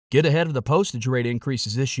Get ahead of the postage rate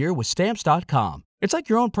increases this year with Stamps.com. It's like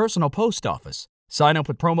your own personal post office. Sign up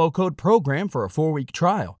with promo code PROGRAM for a 4-week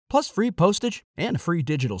trial, plus free postage and a free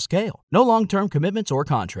digital scale. No long-term commitments or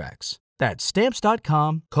contracts. That's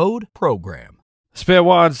Stamps.com, code PROGRAM.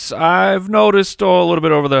 Spitwads, I've noticed a little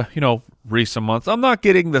bit over the, recent months, I'm not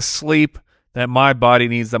getting the sleep that my body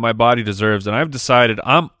needs, that my body deserves, and I've decided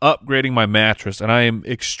I'm upgrading my mattress, and I am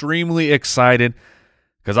extremely excited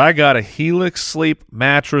because I got a Helix Sleep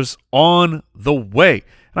mattress on the way.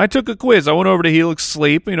 And I took a quiz. I went over to Helix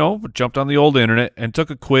Sleep, jumped on the old internet and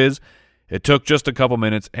took a quiz. It took just a couple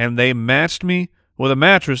minutes, and they matched me with a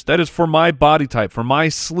mattress that is for my body type, for my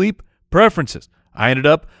sleep preferences.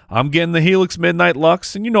 I'm getting the Helix Midnight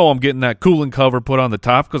Lux, and I'm getting that cooling cover put on the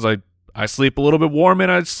top because I sleep a little bit warm,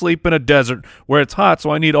 and I sleep in a desert where it's hot,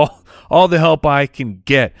 so I need all the help I can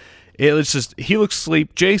get. It's just Helix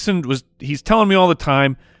Sleep. He's telling me all the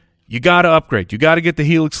time, you got to upgrade. You got to get the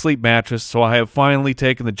Helix Sleep mattress, so I have finally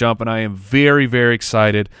taken the jump, and I am very, very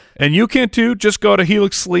excited. And you can too. Just go to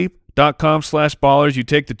helixsleep.com/ballers. You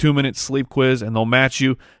take the 2-minute sleep quiz, and they'll match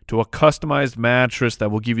you to a customized mattress that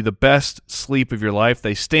will give you the best sleep of your life.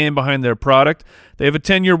 They stand behind their product. They have a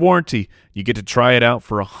 10-year warranty. You get to try it out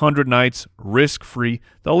for 100 nights, risk-free.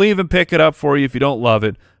 They'll even pick it up for you if you don't love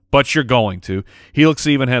it, but you're going to. Helix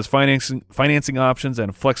even has financing options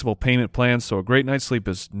and flexible payment plans, so a great night's sleep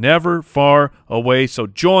is never far away. So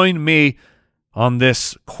join me on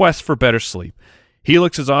this quest for better sleep.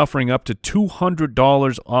 Helix is offering up to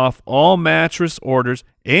 $200 off all mattress orders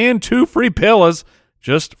and 2 free pillows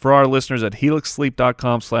just for our listeners at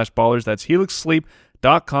helixsleep.com/ballers. That's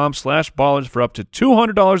helixsleep.com/ballers for up to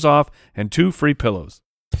 $200 off and 2 free pillows.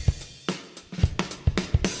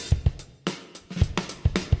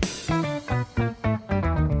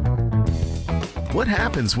 What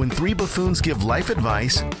happens when 3 buffoons give life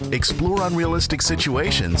advice, explore unrealistic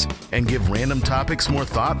situations, and give random topics more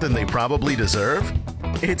thought than they probably deserve?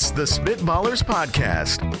 It's the Spitballers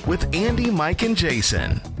Podcast with Andy, Mike, and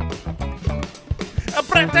Jason.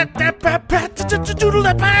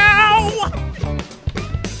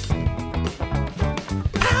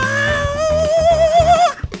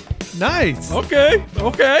 Nice. Okay.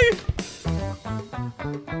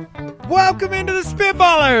 Welcome into the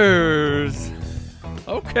Spitballers.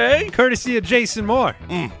 Okay. Courtesy of Jason Moore.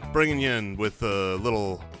 Bringing you in with a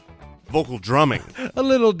little vocal drumming. A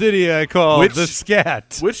little ditty I call the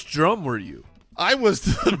scat. Which drum were you? I was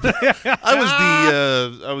the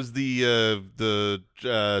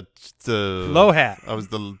low hat. I was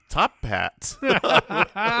the top hat.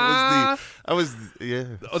 I was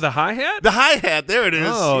The hi-hat? the hi hat. There it is.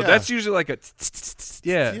 Oh, yeah. that's usually like a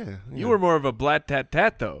yeah. Yeah. You were more of a blat tat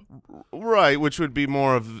tat though. Right, which would be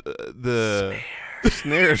more of the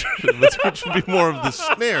snare, which would be more of the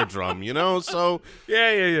snare drum. So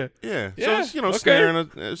Yeah. yeah. Yeah, So okay. snare and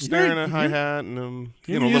a hi hat and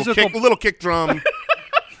You're little kick drum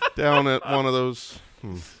down at one of those.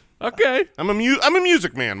 Okay. I'm a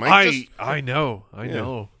music man, Mike. I know.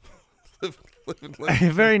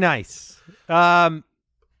 Very nice.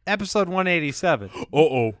 Episode 187.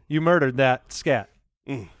 Uh-oh. You murdered that scat.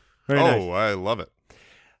 Very nice. I love it.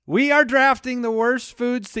 We are drafting the worst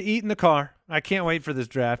foods to eat in the car. I can't wait for this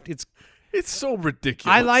draft. It's so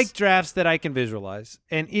ridiculous. I like drafts that I can visualize.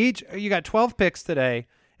 And you got 12 picks today,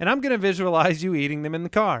 and I'm going to visualize you eating them in the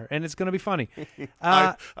car, and it's going to be funny.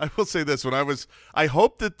 I will say this. I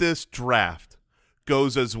hope that this draft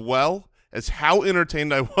goes as well as how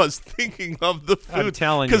entertained I was thinking of the food. I'm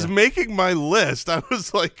telling you. Because making my list, I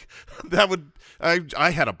was like,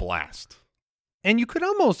 I had a blast. And you could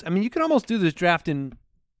almost do this draft in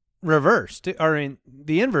reverse, or in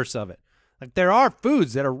the inverse of it. Like, there are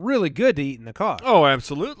foods that are really good to eat in the car. Oh,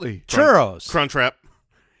 absolutely. Churros. Crunchwrap.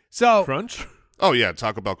 So Crunch? Oh, yeah,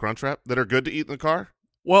 Taco Bell Crunchwrap that are good to eat in the car.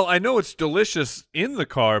 Well, I know it's delicious in the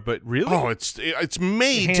car, but really? Oh, it's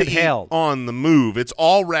made to eat Handheld. on the move. It's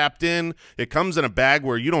all wrapped in. It comes in a bag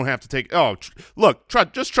where you don't have to take. Oh,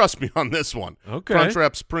 just trust me on this one. Okay.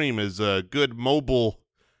 Crunchwrap Supreme is a good mobile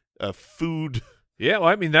food. Yeah, well,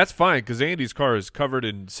 I mean, that's fine because Andy's car is covered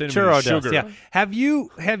in cinnamon churro and sugar. dust. Yeah. Have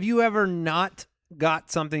you ever not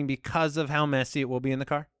got something because of how messy it will be in the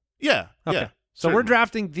car? Yeah. Okay. Yeah. So we're certainly.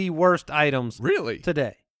 drafting the worst items Really?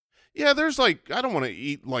 today. Yeah, there's I don't want to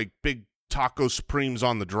eat big taco Supremes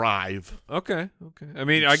on the drive. Okay. I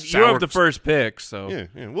mean, you Sour- have the first pick, so. Yeah.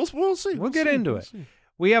 We'll see. We'll get into it. See.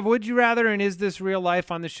 We have Would You Rather and Is This Real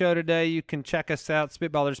Life on the show today. You can check us out,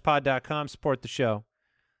 spitballerspod.com, support the show.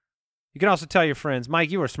 You can also tell your friends.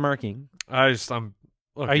 Mike, you were smirking. I'm.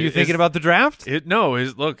 Look, Are you thinking about the draft? it? No,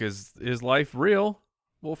 is life real?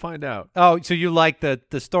 We'll find out. Oh, so you like the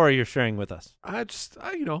story you're sharing with us?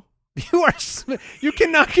 You know. You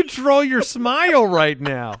cannot control your smile right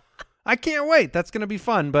now. I can't wait. That's going to be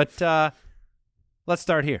fun. But let's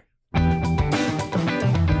start here.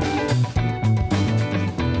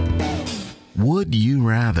 Would you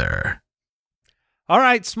rather? All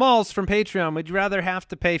right, Smalls from Patreon. Would you rather have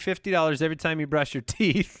to pay $50 every time you brush your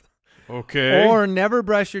teeth, Okay. or never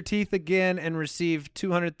brush your teeth again and receive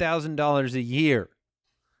 $200,000 a year?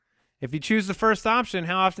 If you choose the first option,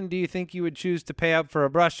 how often do you think you would choose to pay up for a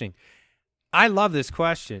brushing? I love this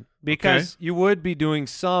question because you would be doing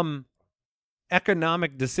some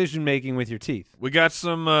economic decision-making with your teeth. We got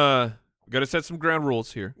some. We got to set some ground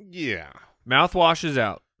rules here. Yeah. Mouthwash is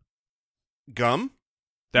out. Gum?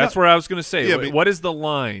 That's where I was going to say. Yeah, but- what is the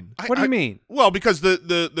line? What do you mean? Well, because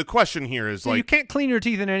the question here is So you can't clean your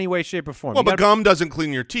teeth in any way, shape, or form. well, You but gotta- gum doesn't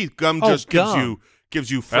clean your teeth. Gum just gives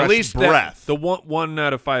you fresh At least breath. the one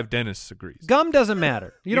out of 5 dentists agrees. Gum doesn't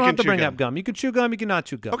matter. You don't can have to chew bring gum. up gum. You can chew gum. You can not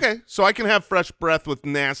chew gum. Okay, so I can have fresh breath with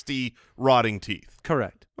nasty, rotting teeth.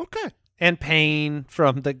 Correct. Okay. And pain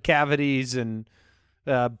from the cavities and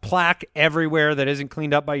plaque everywhere that isn't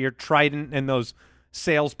cleaned up by your Trident and those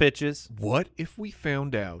sales pitches. What if we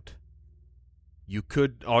found out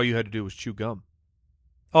all you had to do was chew gum?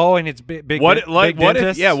 Oh, and it's big. Big What if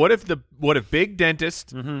big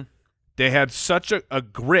dentist Mm-hmm. they had such a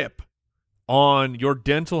grip on your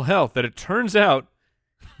dental health that it turns out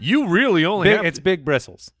you really only have It's Big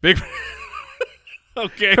Bristles. big.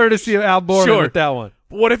 Okay. Courtesy of Al Borman Sure. with that one.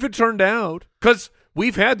 What if it turned out? Because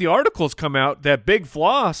we've had the articles come out that Big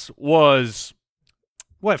Floss was.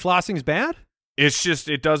 What, flossing's bad? It's just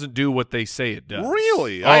it doesn't do what they say it does.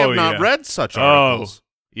 Really? I have not yeah. read such articles.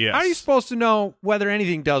 Yes. How are you supposed to know whether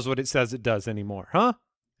anything does what it says it does anymore, huh?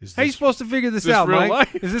 Is How are you this- supposed to figure this this out, real Mike?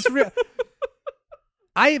 life? Is this real?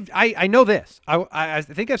 I know this. I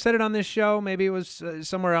think I've said it on this show. Maybe it was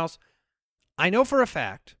somewhere else. I know for a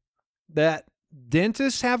fact that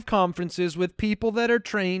dentists have conferences with people that are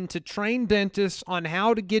trained to train dentists on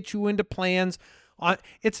how to get you into plans.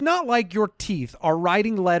 It's not like your teeth are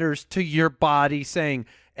writing letters to your body saying,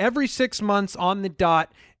 every 6 months on the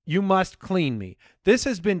dot, you must clean me. This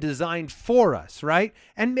has been designed for us, right?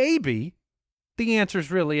 And maybe the answer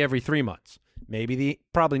is really every 3 months.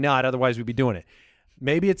 Probably not, otherwise we'd be doing it.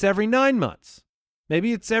 Maybe it's every 9 months.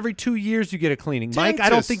 Maybe it's every 2 years you get a cleaning. Mike, I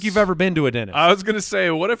don't think you've ever been to a dentist. I was gonna say,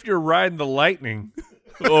 what if you're riding the lightning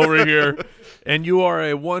over here, and you are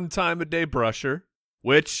a one-time-a-day brusher,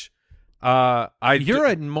 which You're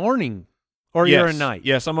a morning or yes, you're a night.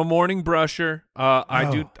 Yes, I'm a morning brusher.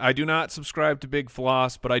 I do not subscribe to Big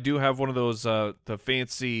Floss, but I do have one of those the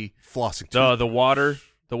fancy Flossing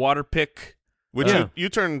the water pick. Which Yeah. you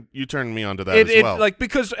turned me onto that as well. Like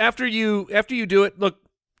because after you do it, look,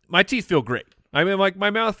 my teeth feel great. I mean, like my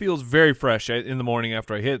mouth feels very fresh in the morning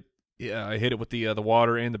after I hit it with the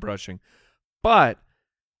water and the brushing. But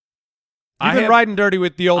You've been riding dirty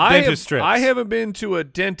with the old dentist strips. I haven't been to a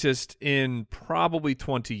dentist in probably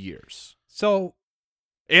 20 years. So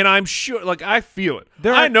And I'm sure, like, I feel it.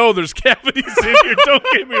 There I are- know there's cavities in here. Don't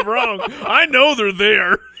get me wrong. I know they're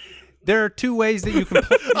there. there are two ways that you can.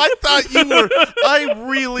 I thought you were. I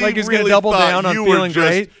really, Like he's gonna really double thought down on you feeling were just,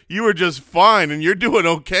 great? You were just fine, and you're doing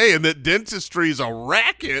okay, and that dentistry's a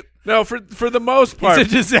racket. No, for the most part.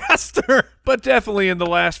 It's a disaster. But definitely in the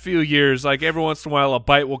last few years, like every once in a while, a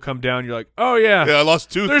bite will come down. You're like, oh, yeah. Yeah, I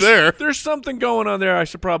lost a tooth there. There's something going on there I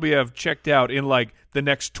should probably have checked out in like the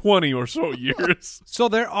next 20 or so years. So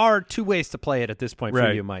there are two ways to play it at this point for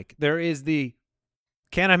Right. you, Mike. There is the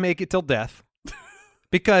can I make it till death?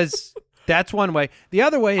 Because that's one way. The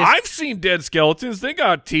other way is I've seen dead skeletons. They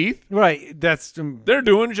got teeth. right. That's They're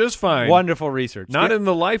doing just fine. wonderful research. Not The- in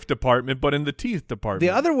the life department, but in the teeth department. The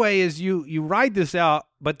other way is you ride this out,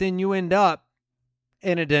 but then you end up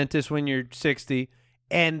in a dentist when you're 60,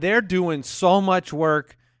 and they're doing so much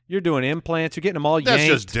work. You're doing implants. You're getting them all That's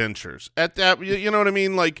yanked. just dentures. At that, you know what I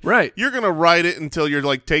mean? Like, Right. You're gonna ride it until you're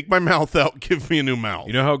like, take my mouth out, give me a new mouth.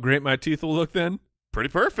 You know how great my teeth will look then? pretty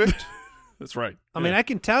perfect. That's right. I mean, I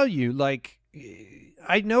can tell you, like,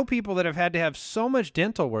 I know people that have had to have so much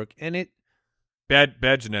dental work, and it. Bad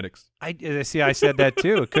genetics. I see. I said that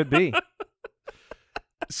too. It could be.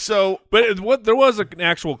 So, But there was an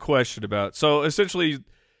actual question about. So essentially,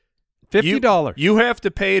 $50. You have to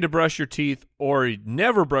pay to brush your teeth, or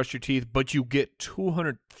never brush your teeth, but you get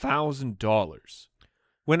 $200,000.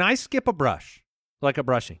 When I skip a brush, like a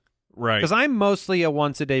brushing, Right. because I'm mostly a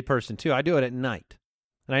once-a-day person too. I do it at night,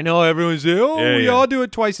 and I know everyone's saying, "Oh, Yeah, we yeah. all do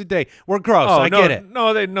it twice a day." We're gross. I no, get it.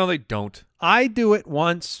 No, they don't. I do it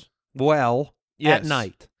once, at Yes.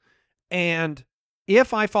 night, and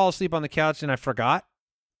if I fall asleep on the couch and I forgot,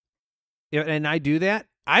 and I do that,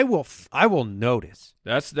 I will notice.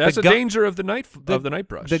 That's a danger of the night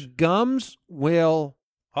brush. The gums will.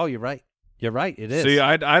 Oh, you're right. You're right. It is. See,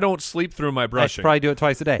 I don't sleep through my I should brushing. probably do it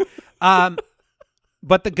twice a day.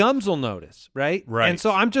 But the gums will notice, right? Right. And so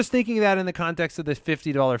I'm just thinking that in the context of this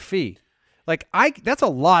 $50 fee. Like that's a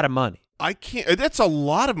lot of money. I can't. That's a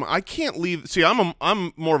lot of. I can't leave. See, I'm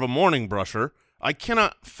more of a morning brusher. I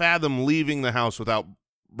cannot fathom leaving the house without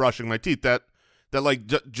brushing my teeth. That like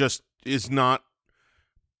just is not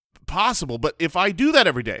possible. But if I do that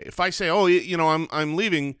every day, if I say, oh, you know, I'm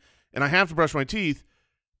leaving and I have to brush my teeth,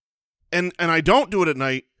 and I don't do it at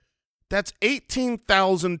night, that's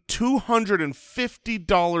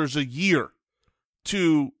 $18,250 a year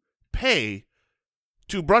to pay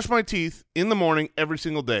to brush my teeth in the morning every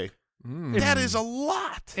single day. That is a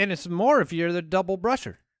lot. And it's more if you're the double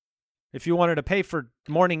brusher. If you wanted to pay for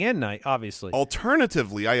morning and night, obviously.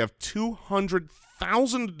 Alternatively, I have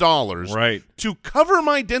 $200,000 Right. to cover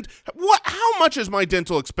my how much is my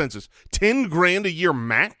dental expenses? $10,000 a year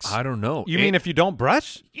max? I don't know. You mean if you don't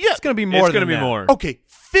brush? Yeah. It's going to be more It's than going to be that. more. Okay,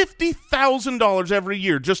 $50,000 every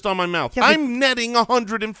year just on my mouth. Yeah, but I'm netting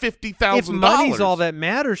 $150,000. If money's all that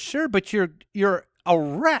matters, sure, but you're a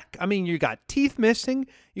wreck. I mean, you got teeth missing.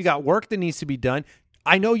 You got work that needs to be done.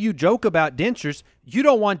 I know you joke about dentures. You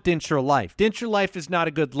don't want denture life. Denture life is not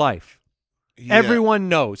a good life. Yeah. Everyone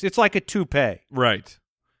knows. It's like a toupee. Right.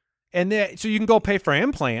 And so you can go pay for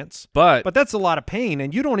implants, But that's a lot of pain,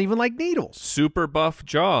 and you don't even like needles. super buff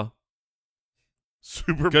jaw.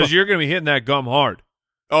 Super Because you're going to be hitting that gum hard.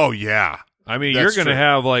 Oh, yeah. I mean, That's you're going to true.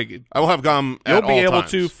 have like I will have gum you'll at be all able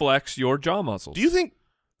times. to flex your jaw muscles. Do you think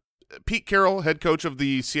Pete Carroll, head coach of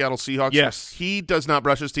the Seattle Seahawks, Yes. he does not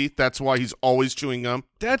brush his teeth? That's why he's always chewing gum?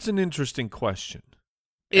 That's an interesting question.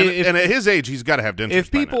 And at his age, he's got to have dentures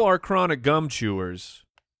If by people now. are chronic gum chewers,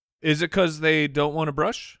 is it because they don't want to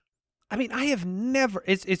brush? I mean, I have never.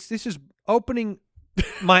 This is opening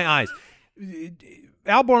my eyes.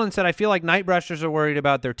 Al Borland said, "I feel like night brushers are worried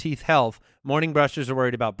about their teeth health. Morning brushers are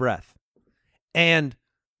worried about breath," and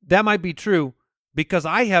that might be true because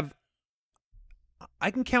I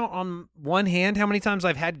can count on one hand how many times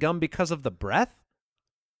I've had gum because of the breath.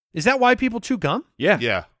 Is that why people chew gum? Yeah.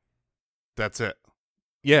 Yeah, that's it.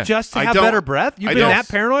 Yeah. Just to I have don't- better breath? You've I been don't- that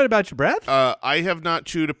paranoid about your breath? I have not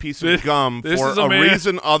chewed a piece of gum this for is a a man-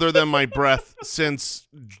 reason other than my breath since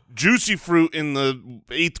juicy fruit in the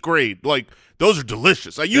 8th grade. Like, those are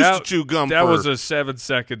delicious. I used to chew gum That for... was a 7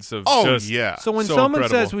 seconds of Oh, just yeah. So when so someone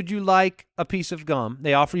incredible. says, "Would you like a piece of gum?"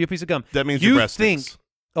 They offer you a piece of gum. That means you your breath think, stinks.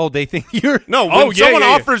 oh, they think you're No, when Oh, yeah, someone yeah,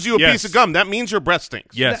 yeah. offers you a Yes. piece of gum, that means your breath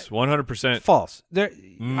stinks. Yes, 100%. false.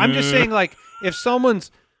 I'm just saying, like, if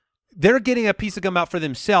they're getting a piece of gum out for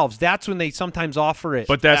themselves, that's when they sometimes offer it.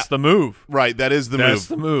 But that's the move. Right, that is the That's move.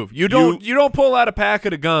 the move. You don't pull out a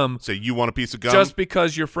packet of gum Say, you want a piece of gum? just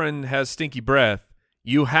because your friend has stinky breath.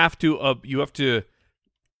 You have to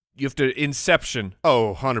inception.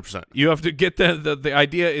 Oh, 100%. You have to get the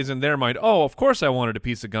idea is in their mind. Oh, of course I wanted a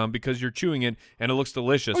piece of gum because you're chewing it and it looks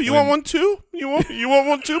delicious. Oh, you want one too? You want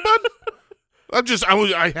one too, bud?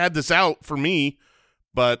 I had this out for me,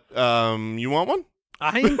 but you want one?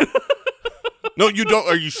 No, you don't.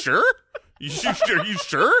 Are you sure? Are you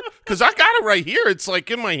sure? Because I got it right here. It's like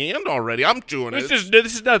in my hand already. I'm chewing it.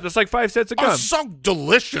 This is nuts. That's like 5 cents of Oh, gum. so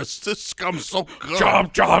delicious. This gum's so good.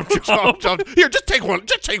 Chomp, chomp, chomp. Chomp. Here, just take one.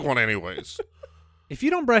 Just take one anyways. if you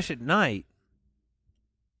don't brush at night,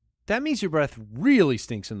 that means your breath really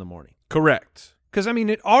stinks in the morning. Correct. Because, I mean,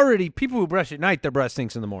 people who brush at night, their breath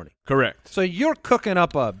stinks in the morning. Correct. So you're cooking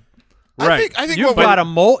up Right. I think you've what got a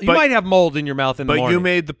mold. You but- might have mold in your mouth in the But morning. you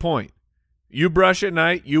made the point. You brush at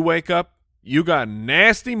night, you wake up, you got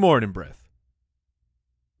nasty morning breath.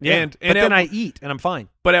 Yeah, And but then at- I eat, and I'm fine.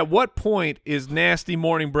 But at what point is nasty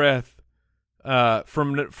morning breath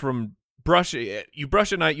from brushing? You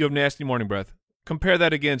brush at night, you have nasty morning breath. Compare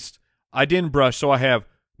that against I didn't brush, so I have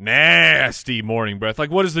nasty morning breath.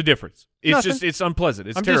 Like, what is the difference? It's Nothing. just it's unpleasant.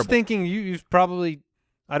 It's I'm terrible. just thinking you've probably –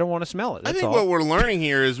 I don't want to smell it. I That's think all. what we're learning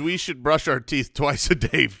here is we should brush our teeth twice a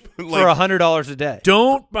day. For $100 a day.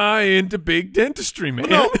 Don't buy into big dentistry, man.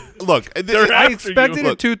 No, look, They're I after expected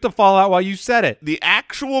you. a tooth to fall out while you said it. the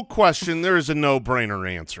actual question, there is a no-brainer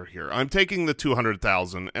answer here. I'm taking the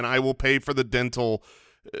 $200,000, and I will pay for the dental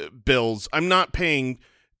bills. I'm not paying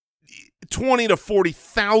 $20,000 to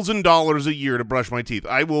 $40,000 a year to brush my teeth.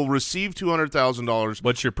 I will receive $200,000.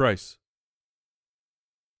 What's your price?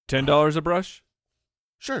 $10 a brush?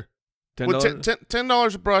 Sure. $10? Well,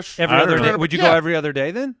 $10 a brush. Every I other don't day. know. Would you Yeah. go every other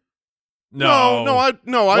day then? No.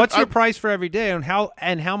 What's your price for every day, and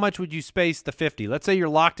how much would you space the 50? Let's say you're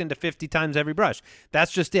locked into 50 times every brush.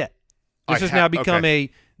 That's just it. This has now become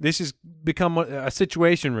This has become a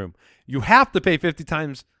situation room. You have to pay 50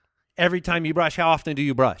 times every time you brush. How often do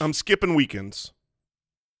you brush? I'm skipping weekends.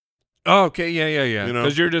 Oh, okay, yeah. You know?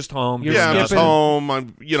 Because you're just home. You're I'm just skipping. home. I'm,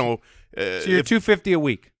 So you're $250 a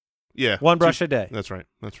week. Yeah. One brush a day. That's right.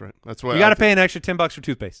 That's why You got to pay an extra $10 for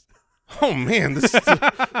toothpaste. Oh man, this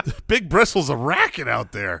Big Bristles a racket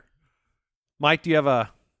out there. Mike, do you have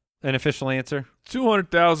an official answer?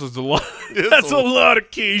 200,000 is a lot. It's That's a- a lot of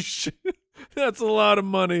quiche. That's a lot of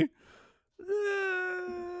money.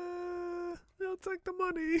 I'll take the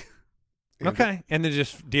money. Okay, and then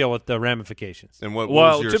just deal with the ramifications. And what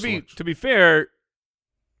Well, was your selection? to be fair,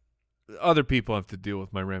 other people have to deal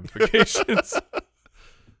with my ramifications.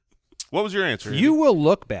 What was your answer? You will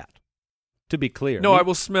look bad. To be clear, No, I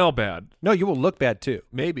will smell bad. No, you will look bad too.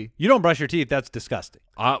 Maybe. You don't brush your teeth. That's disgusting.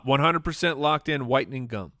 100% locked in whitening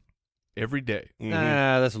gum every day. Mhm.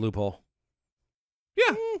 That's a loophole.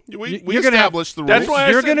 Yeah. We You're gonna have- established the rules. That's why I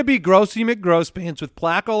You're said- going to be grossy McGross pants with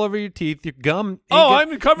plaque all over your teeth. Your gum. Oh,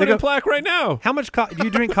 ain't I'm covered they in go- plaque right now. How much do you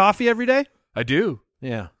drink coffee every day? I do.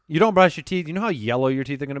 Yeah. You don't brush your teeth. You know how yellow your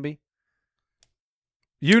teeth are going to be?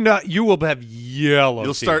 You will have yellow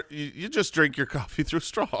You'll teeth. start. You just drink your coffee through a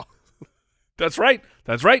straw. That's right.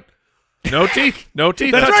 That's right. No teeth. No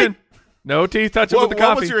teeth That's touching. right. No teeth touching What with the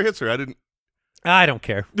coffee. was your answer? I didn't. I don't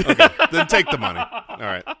care. Then take the money. All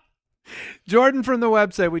right. Jordan from the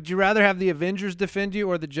website, would you rather have the Avengers defend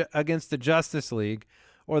you or against the Justice League,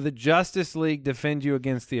 or the Justice League defend you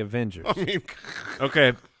against the Avengers? I mean,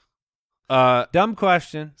 Okay. Dumb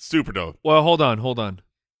question. super dope. Well, hold on.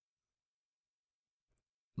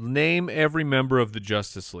 Name every member of the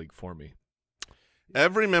Justice League for me.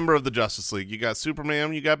 Every member of the Justice League. You got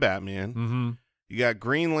Superman. You got Batman. Mm-hmm. You got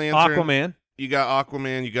Green Lantern. Aquaman. You got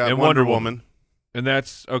Aquaman. You got And Wonder Wonder Woman. And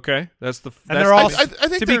that's okay. That's the. And that's they're all, the- I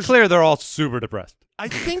think to be there's- clear, they're all super depressed. I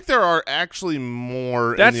think there are actually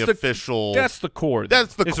more That's in the official. That's the core.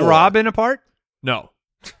 That's the Is core. Robin a part? no.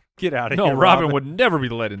 Get out of No, here, Robin would never be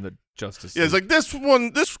let in the Justice Yeah, League. it's like this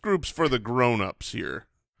one. This group's for the grown-ups here.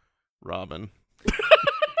 Robin.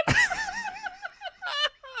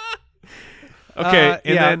 Okay,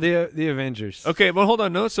 and yeah, then the Avengers. okay, well, hold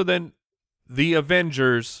on. No, so then the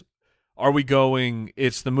Avengers. Are we going?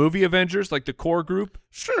 It's the movie Avengers, like the core group.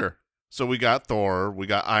 Sure. So we got Thor. We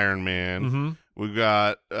got Iron Man. Mm-hmm. We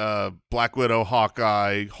got Black Widow,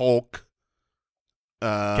 Hawkeye, Hulk,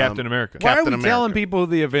 Captain America. Why are Captain we America. telling people who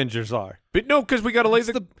the Avengers are? But no, because we got to lay It's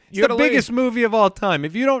the. the, you it's the gotta lay- biggest movie of all time.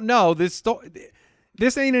 If you don't know this,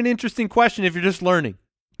 this ain't an interesting question if you're just learning.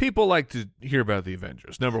 People like to hear about the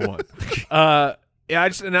Avengers. Number one. Yeah, I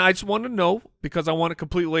just want to know because I want it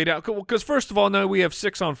completely laid out. Because first of all, now we have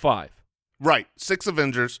 6 on 5. Right. 6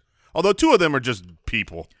 Avengers. Although 2 of them are just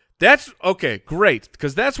people. That's okay, great.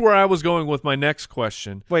 Because that's where I was going with my next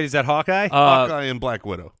question. Wait, is that Hawkeye? Hawkeye and Black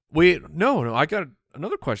Widow. No, I got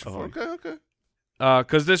another question for you. Okay.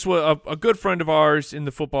 Because this was a good friend of ours in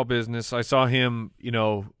the football business. I saw him,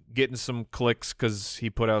 getting some clicks because he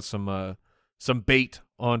put out some bait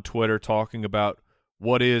on Twitter talking about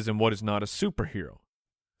what is and what is not a superhero.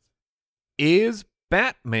 Is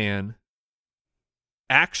Batman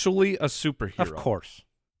actually a superhero? Of course.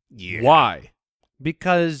 Yeah. Why?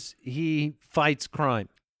 Because he fights crime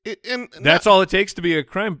That's all it takes to be a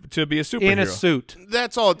superhero. in a suit.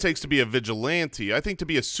 That's all it takes to be a vigilante. I think to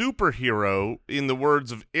be a superhero, in the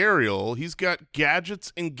words of Ariel, he's got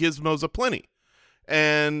gadgets and gizmos aplenty.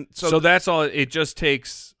 And So that's all. It just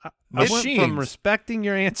takes I went machines. from respecting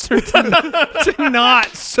your answer to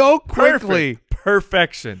not so quickly.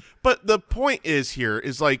 Perfection. But the point is here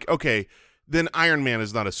is like, okay, then Iron Man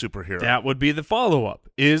is not a superhero. That would be the follow-up.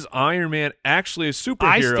 Is Iron Man actually a superhero?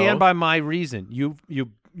 I stand by my reason.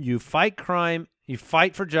 You fight crime, you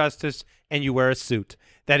fight for justice, and you wear a suit.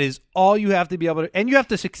 That is all you have to be able to, and you have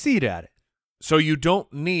to succeed at it. So you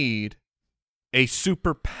don't need a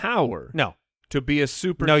superpower No, to be a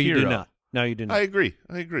superhero. no, you do not. No, you do not. I agree.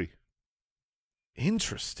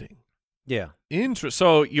 Interesting. Yeah.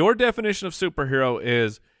 So your definition of superhero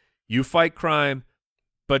is you fight crime,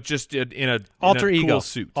 but just in a Alter in a ego cool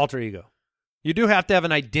suit. Alter ego. You do have to have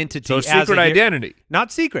an identity. So as secret a identity.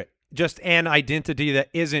 not secret, just an identity that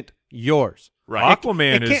isn't yours. Right.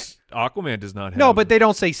 Aquaman it can't- Aquaman does not have. No, but they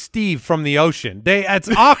don't say Steve from the ocean. It's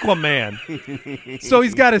Aquaman. So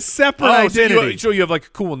he's got a separate identity. So you have like a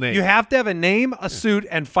cool name. You have to have a name, a suit,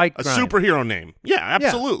 and fight A crime. superhero name. Yeah,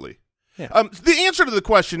 absolutely. Yeah. The answer to the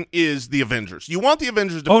question is the Avengers. You want the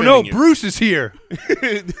Avengers Oh defending no, you. Bruce is here.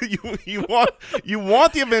 you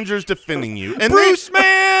want the Avengers defending you. And Bruce,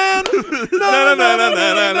 man.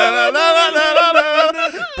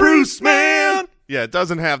 Bruce man. Yeah, it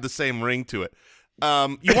doesn't have the same ring to it.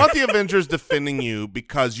 You want the Avengers defending you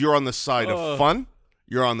because you're on the side of fun.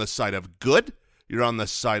 You're on the side of good. You're on the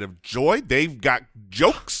side of joy. They've got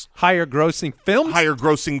jokes. Higher grossing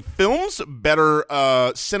films. Better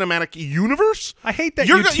cinematic universe. I hate that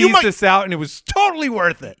you teased this out and it was totally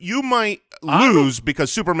worth it. You might lose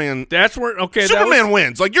because Superman. That's where Superman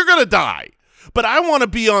wins. Like, you're gonna die. But I want to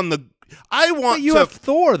be on the. But you have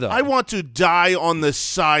Thor though. I want to die on the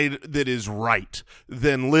side that is right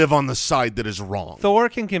than live on the side that is wrong. Thor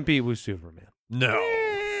can compete with Superman. No.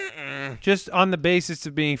 Just on the basis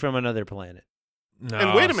of being from another planet. No,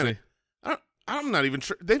 and wait a minute. I'm not even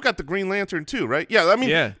sure. They've got the Green Lantern too, right? Yeah, I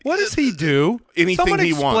mean, what does he do? Anything Someone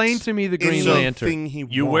he wants. Explain to me the Green Lantern.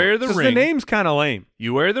 You wear the ring. The name's kind of lame.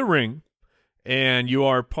 You wear the ring, and you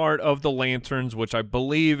are part of the Lanterns, which I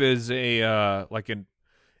believe is a like an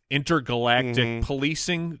intergalactic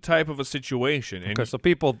policing type of a situation. And, okay, so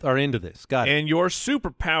people are into this. Got it. And your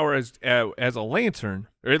superpower as a Lantern,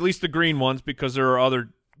 or at least the green ones, because there are other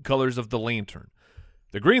colors of the Lantern.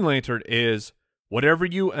 The Green Lantern is whatever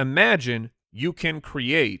you imagine you can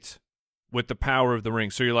create with the power of the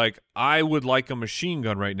ring. So you're like, I would like a machine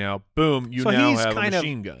gun right now. Boom, you now have a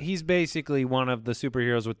machine gun. He's basically one of the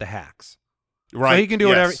superheroes with the hacks. Right. So he can do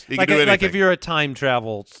whatever. He can do anything. Like if you're a time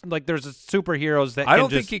travel, like there's superheroes that I don't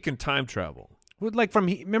think he can time travel. Like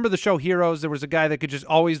remember the show Heroes? There was a guy that could just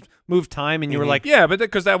always move time, and you were like, yeah, but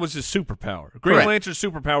because that was his superpower. Green Lantern's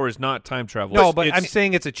superpower is not time travel. No, but I'm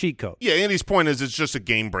saying it's a cheat code. Yeah, Andy's point is it's just a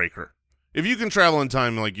game breaker. If you can travel in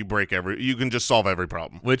time, like you can just solve every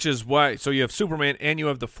problem. Which is why, so you have Superman and you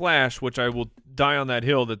have the Flash, which I will die on that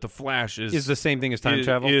hill that the Flash is the same thing as time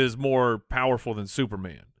travel. Is more powerful than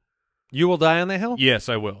Superman. You will die on that hill? Yes,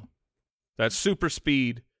 I will. That's super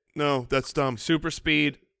speed. No, that's dumb. Super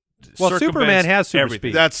speed. Well, Superman has super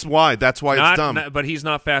speed. That's why it's dumb. But he's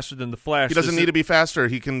not faster than the Flash. He doesn't need to be faster.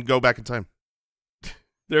 He can go back in time.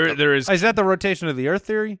 There is. Is that the rotation of the Earth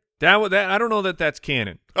theory? That I don't know that that's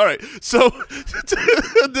canon. All right, so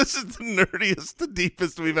this is the nerdiest, the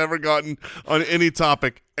deepest we've ever gotten on any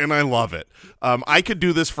topic, and I love it. I could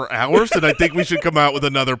do this for hours, and I think we should come out with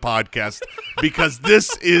another podcast because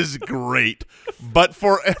this is great. But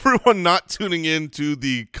for everyone not tuning in to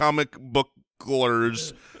the comic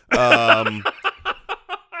booklers,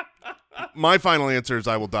 my final answer is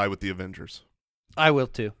I will die with the Avengers. I will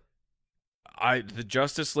too. The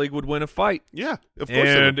Justice League would win a fight. Yeah, of course.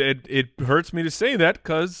 And it hurts me to say that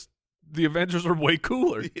because the Avengers are way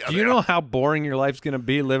cooler. Yeah, do you know how boring your life's going to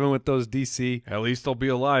be living with those DC? At least they'll be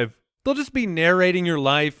alive. They'll just be narrating your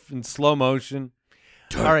life in slow motion.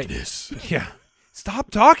 Darkness. All right. Yeah.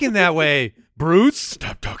 Stop talking that way, Bruce.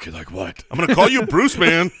 Stop talking like what? I'm going to call you Bruce,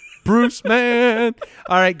 man. Bruce, man.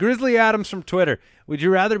 All right, Grizzly Adams from Twitter. Would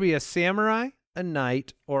you rather be a samurai, a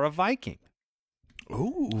knight, or a Viking?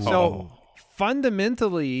 Ooh. So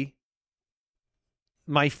fundamentally,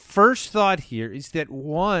 my first thought here is that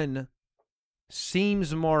one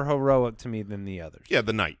seems more heroic to me than the others. Yeah,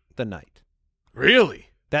 the knight. The knight. Really?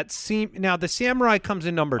 Now the samurai comes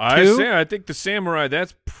in number 2. I think the samurai,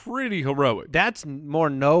 that's pretty heroic. That's more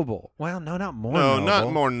noble. Well, no, not more noble. noble. No,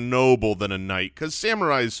 not more noble than a knight, because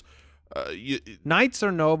samurais... Knights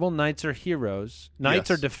are noble. Knights are heroes. Knights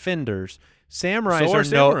Yes. are defenders. Samurais So are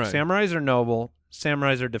samurai. Samurais are noble.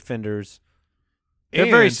 Samurais are defenders. They're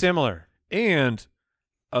very similar. And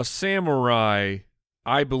a samurai,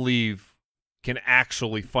 I believe, can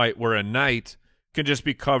actually fight, where a knight can just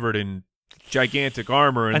be covered in gigantic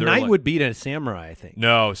armor. And a knight would beat a samurai, I think.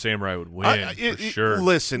 No, samurai would win for sure.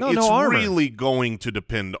 Listen, no it's armor. really going to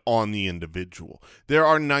depend on the individual. There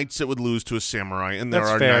are knights that would lose to a samurai, and there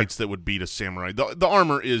That's are fair. knights that would beat a samurai. The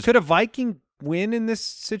armor is... Could a Viking win in this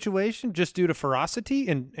situation just due to ferocity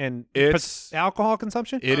and alcohol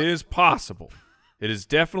consumption? It is possible. It is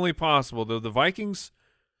definitely possible. Though the Vikings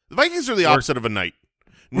are the opposite of a knight.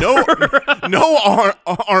 No,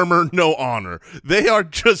 armor, no honor. They are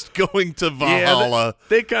just going to Valhalla. Yeah,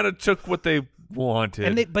 they kind of took what they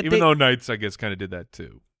wanted. Even though knights, I guess, kind of did that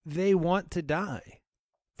too. They want to die.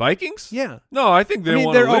 Vikings? Yeah. No, I think they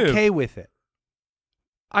want to they're live. okay with it.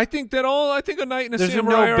 I think a knight and a There's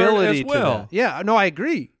samurai a nobility are as well. to that. Yeah, no, I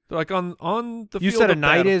agree. They're like on the You field said a of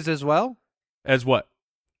knight battle. is as well? As what?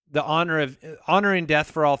 The honor and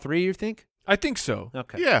death for all three, you think? I think so.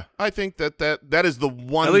 Okay. Yeah, I think that is the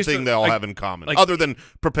one At least thing they all have in common, like- other than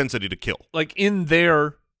propensity to kill. Like in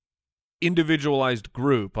their individualized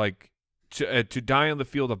group, like to die on the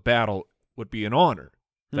field of battle would be an honor.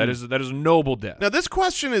 That is a noble death. Now, this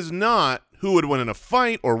question is not who would win in a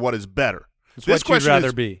fight or what is better. It's This what you'd question rather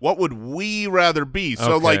is, be. what would we rather be?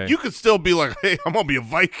 So, Okay. like, you could still be like, hey, I'm going to be a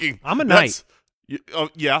Viking. I'm a knight.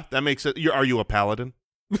 Yeah, that makes it. Are you a paladin?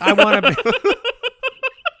 I want to be.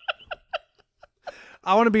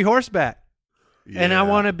 I want to be horseback, and I Yeah.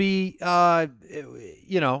 want to be, a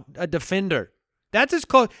defender. That's as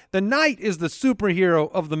close. The knight is the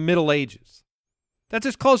superhero of the Middle Ages. That's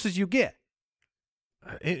as close as you get.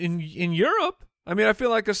 In Europe, I mean, I feel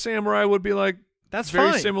like a samurai would be like That's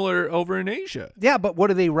very fine. similar over in Asia. Yeah, but what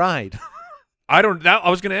do they ride? I don't. I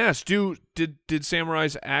was going to ask. Did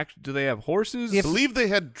samurais act? Do they have horses? I believe they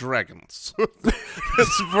had dragons.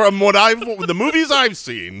 That's from the movies I've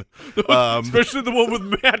seen. Especially the one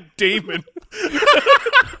with Matt Damon.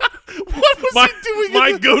 What was he doing?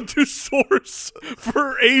 My go-to source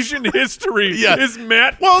for Asian history is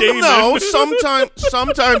Matt Damon. No,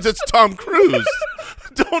 sometimes it's Tom Cruise.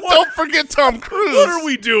 Don't forget Tom Cruise. What are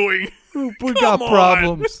we doing? We got on.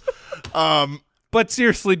 problems. But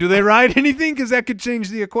seriously, do they ride anything? Because that could change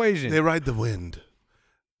the equation. They ride the wind.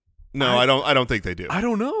 No, I don't think they do. I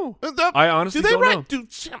don't know. Uh, I honestly do they don't ride?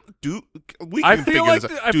 know. We I can feel figure like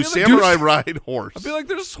this out. I Do feel like samurai ride horse? I feel like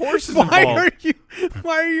there's horses Why involved.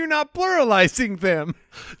 are you not pluralizing them?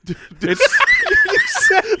 It's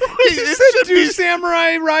You said do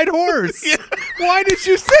samurai ride horse. Yeah. Why did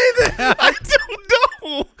you say that? I don't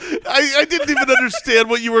know. I didn't even understand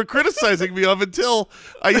what you were criticizing me of until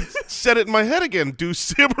I said it in my head again. Do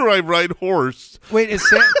samurai ride horse? Wait,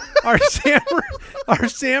 are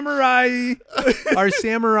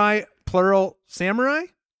samurai plural samurai?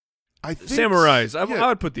 I think samurais. yeah. I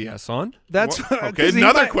would put the S on. That's Okay, 'cause he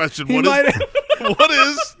another might- question. he What might- is what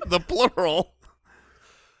is the plural?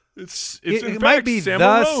 It's It, in it might fact be the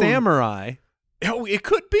Samarone. samurai Oh, it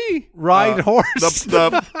could be. ride horse.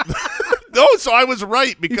 No, so I was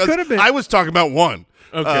right because could have been. I was talking about one.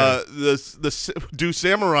 Okay. Do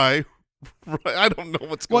samurai? I don't know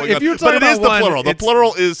what's Well, going if on, you're but it talking is about the one, plural.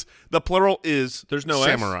 The plural is There's no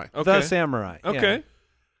samurai. S? The Okay. samurai. yeah. Okay.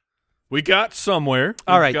 We got somewhere.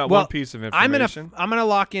 All We've right. got well, one piece of I'm information. gonna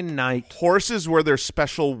lock in knight. Horses were their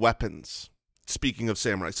special weapons. Speaking of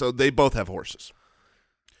samurai, so they both have horses.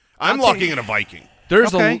 I'm I'll locking take- in a Viking.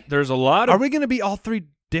 There's Okay. a lot Are of we gonna be all three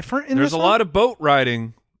different in there's this a lot of boat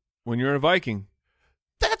riding when you're a Viking.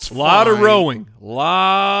 That's A lot of fine. rowing.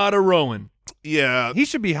 Lot of rowing. Yeah, He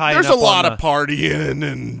should be high. there's a enough lot on of partying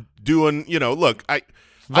and doing. Look, I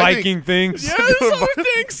Viking think, things. Yeah, there's other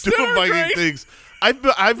things that doing are Viking great. things.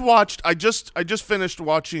 I've watched. I just finished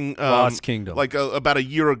watching Lost Kingdom. like about a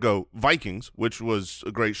year ago, Vikings, which was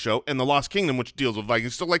a great show, and the Lost Kingdom, which deals with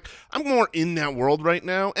Vikings. So like, I'm more in that world right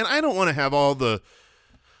now, and I don't want to have all the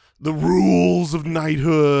rules of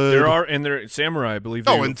knighthood. There samurai, I believe.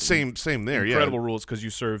 Oh, they- and same there. incredible Yeah, rules because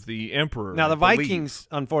you serve the emperor. Now the I believe. Vikings,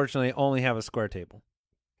 unfortunately, only have a square table,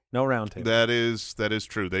 no round table. that is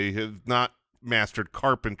true. They have not mastered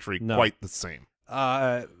carpentry No. quite the same.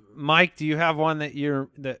 Mike, do you have one that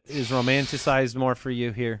is romanticized more for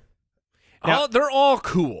you here? Now- They're all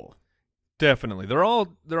cool. Definitely, they're all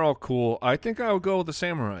cool. I think I would go with the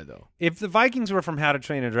samurai though. If the Vikings were from How to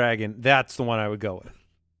Train a Dragon, that's the one I would go with.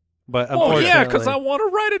 But Oh unfortunately, yeah, because I want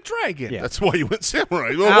to ride a dragon. Yeah. That's why you went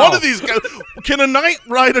samurai. Well, Ow. one of these guys can a knight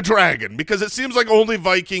ride a dragon? Because it seems like only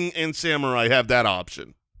Viking and samurai have that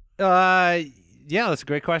option. yeah, that's a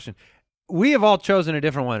great question. We have all chosen a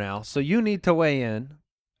different one, Al. So you need to weigh in.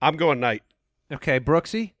 I'm going knight. Okay,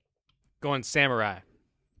 Brooksy. Going samurai.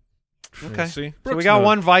 Okay. See? So Brooks we got knows.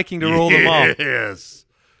 one Viking to rule them all. Yes.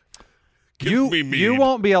 Give You me mead. you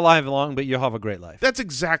won't be alive long, but you'll have a great life. That's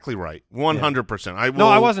exactly right. 100%. I will. No,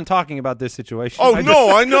 I wasn't talking about this situation. Oh, I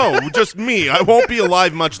no, I know. Just me. I won't be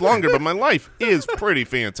alive much longer, but my life is pretty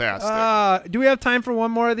fantastic. do we have time for one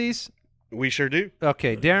more of these? We sure do.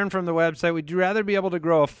 Okay, Darren from the website. Would you rather be able to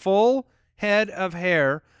grow a full head of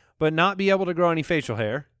hair but not be able to grow any facial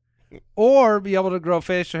hair, or be able to grow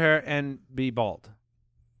facial hair and be bald?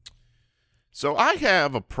 So I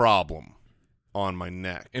have a problem on my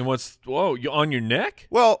neck. And you on your neck?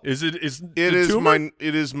 Well, Is it it is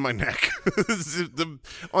my neck.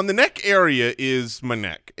 On the neck area is my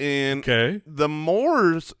neck, and Okay. the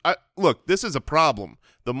mores. Look, this is a problem.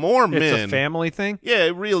 The more men, It's a family thing. yeah,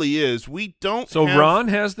 it really is. We don't. So have, Ron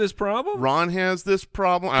has this problem? Ron has this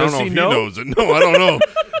problem. I Does don't know he if know? he knows it. No, I don't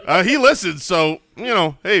know. He listens, so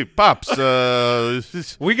hey, pops.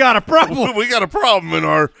 We got a problem. We got a problem in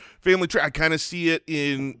our family tree. I kind of see it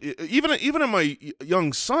in even in my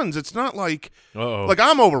young sons. It's not like Uh-oh. like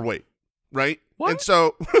I'm overweight, right? What? And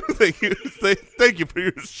so thank you for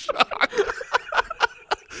your shock.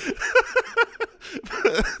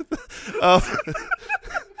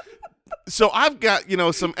 So I've got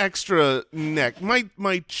some extra neck.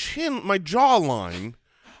 My chin, my jawline,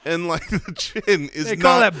 and like the chin is They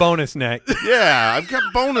call not. that bonus neck. Yeah, I've got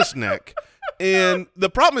bonus neck. And the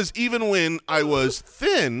problem is, even when I was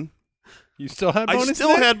thin, You still had I bonus still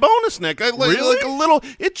neck? had bonus neck. I like Really? a little.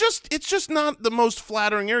 It's just not the most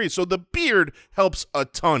flattering area. So the beard helps a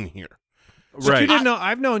ton here. But Right. you didn't know.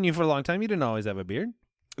 I've known you for a long time. You didn't always have a beard.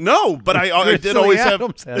 No, but I did Grizzly always have.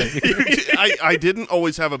 Adams had a beard. I didn't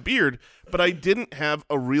always have a beard, but I didn't have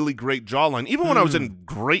a really great jawline. Even when I was in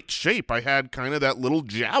great shape, I had kind of that little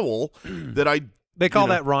jowl that I. They call you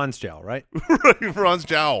know, that Ron's jowl, right? Ron's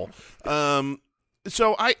jowl.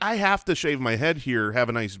 So I have to shave my head here, have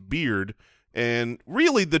a nice beard, and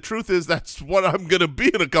really the truth is that's what I'm going to be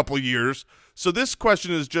in a couple years. So this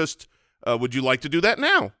question is just, would you like to do that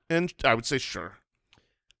now? And I would say sure.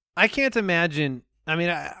 I can't imagine. I mean,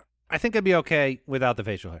 I think I'd be okay without the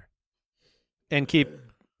facial hair and keep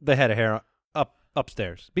the head of hair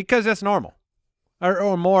upstairs because that's normal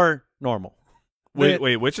or more normal.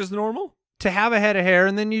 Wait, which is normal? To have a head of hair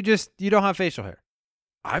and then you don't have facial hair.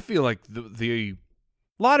 I feel like the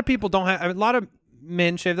A lot of people don't have. A lot of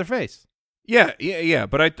men shave their face, yeah.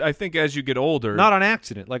 But I think as you get older, not on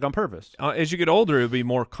accident, like on purpose. as you get older, it would be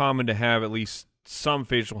more common to have at least some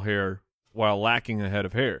facial hair while lacking a head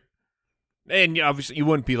of hair. And obviously, you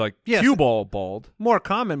wouldn't be like Yes. cue ball bald. More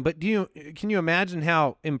common, but can you imagine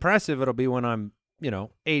how impressive it'll be when I'm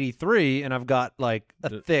 83 and I've got like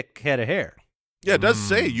a thick head of hair? Yeah, it does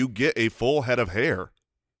say you get a full head of hair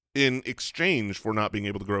in exchange for not being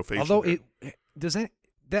able to grow facial Although hair. it does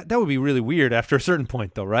that would be really weird after a certain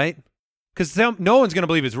point, though, right? Because no one's going to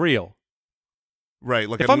believe it's real. Right,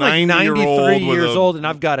 like If a I'm like 90-year-old 93 with years a- old and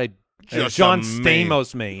I've got a just John a mane.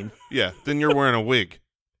 Stamos mane, Yeah, then you're wearing a wig.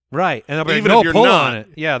 right? And they'll be like, Even if no, you're pull not. on it.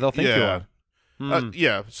 Yeah, they'll think you Yeah. are.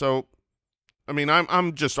 Yeah, so I mean,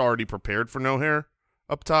 I'm just already prepared for no hair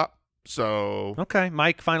up top. So Okay,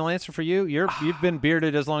 Mike. Final answer for you. You've been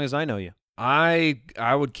bearded as long as I know you. I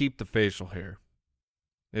would keep the facial hair.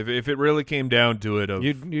 If it really came down to it,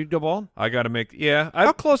 You go bald? I got to make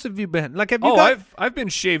How close have you been? Like, have you got? I've been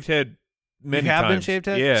shaved head many you have times. been shaved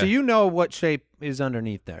head. Yeah. So you know what shape is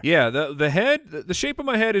underneath there. Yeah, the head, the shape of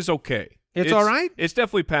my head is okay. It's all right? It's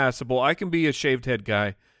definitely passable. I can be a shaved head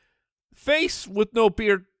guy. Face with no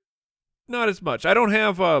beard, not as much. I don't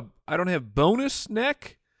have bonus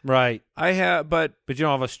neck. Right. I have, but But you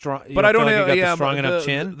don't have a strong. but I don't feel like have you got yeah, the strong but enough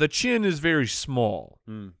chin. The chin is very small,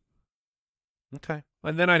 Okay.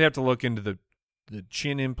 and then I'd have to look into the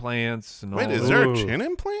chin implants and wait, all. is that. there a Ooh. chin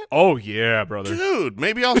implant? Oh yeah, brother. Dude,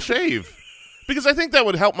 maybe I'll shave. Because I think that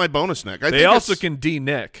would help my bonus neck. They also can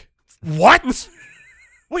de-neck. What?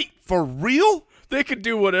 Wait, for real? They can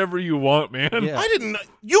do whatever you want, man. Yeah. I didn't know.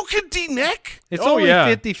 You could de-neck? It's Oh, only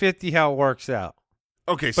yeah. 50-50 how it works out.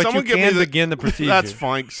 Okay, But someone you give can me the begin the procedure. That's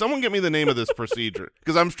fine. Someone get me the name of this procedure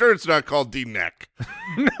because I'm sure it's not called de-neck.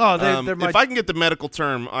 No, there might. If I can get the medical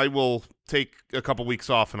term, I will take a couple weeks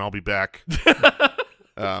off and I'll be back.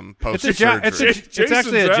 Post it's surgery. it's actually a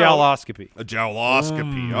Jason's out. jowloscopy. A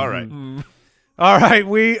jowloscopy. All right. All right,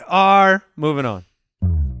 we are moving on.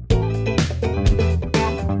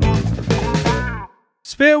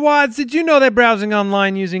 Spitwads, did you know that browsing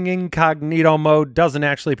online using incognito mode doesn't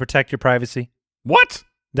actually protect your privacy? What?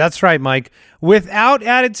 That's right, Mike. Without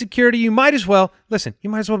added security, you might as well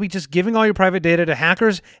be just giving all your private data to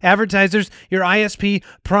hackers, advertisers, your ISP,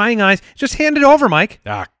 prying eyes. Just hand it over, Mike.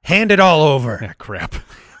 Hand it all over. Crap.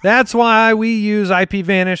 That's why we use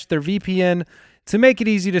IPVanish, their VPN, to make it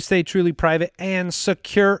easy to stay truly private and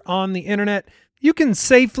secure on the internet. You can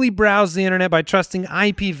safely browse the internet by trusting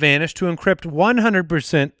IPVanish to encrypt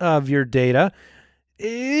 100% of your data.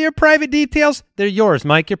 Your private details, they're yours,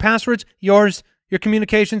 Mike. Your passwords, yours. Your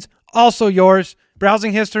communications, also yours.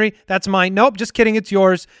 Browsing history, that's mine. Nope, just kidding, it's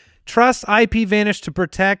yours. Trust IPVanish to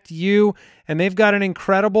protect you, and they've got an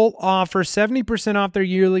incredible offer, 70% off their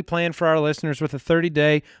yearly plan for our listeners with a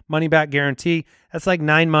 30-day money-back guarantee. That's like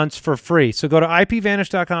 9 months for free. So go to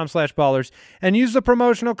ipvanish.com/ballers and use the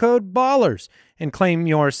promotional code BALLERS and claim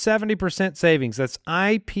your 70% savings. That's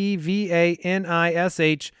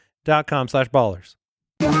ipvanish.com/ballers.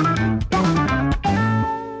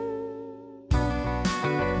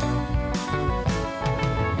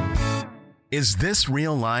 Is this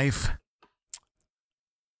real life?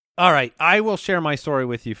 All right, I will share my story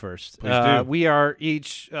with you first. Please do. We are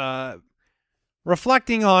each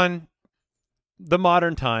reflecting on the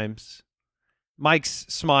modern times. Mike's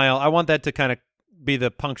smile, I want that to kind of be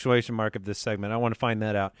the punctuation mark of this segment. I want to find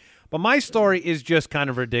that out. But my story is just kind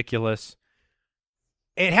of ridiculous.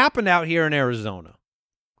 It happened out here in Arizona.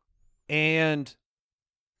 And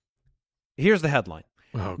here's the headline.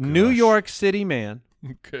 Oh, New gosh. York City man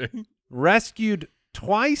Okay. rescued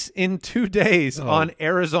twice in 2 days on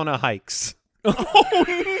Arizona hikes.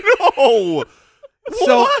 Oh, no.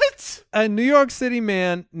 So, What? a New York City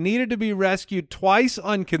man needed to be rescued twice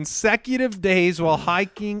on consecutive days while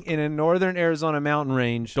hiking in a northern Arizona mountain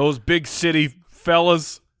range. Those big city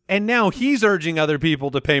fellas. And now he's urging other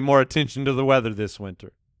people to pay more attention to the weather this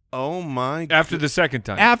winter. Oh, my After the second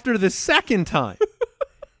time. After the second time.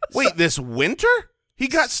 Wait, this winter? He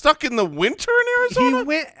got stuck in the winter in Arizona? He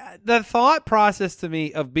went. The thought process to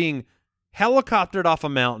me of being helicoptered off a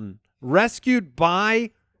mountain, rescued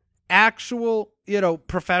by actual,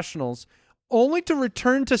 professionals, only to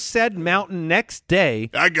return to said mountain next day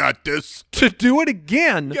I got this. to do it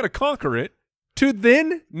again, You got to conquer it. to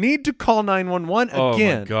then need to call 911 Oh,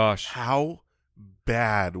 again. my gosh. How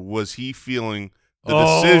bad was he feeling the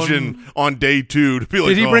Oh, decision on day 2 to be like,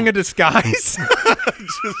 Did he bring oh, a disguise?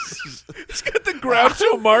 He's got the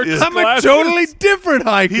Groucho Marx I'm a glasses. totally different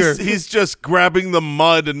hiker. he's just grabbing the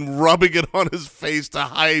mud and rubbing it on his face to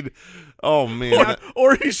hide. Oh, man.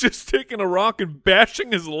 Or he's just taking a rock and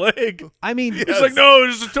bashing his leg. I mean, He's like, no,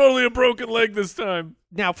 it's totally a broken leg this time.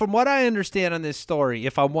 now, from what I understand on this story,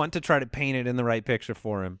 if I want to try to paint it in the right picture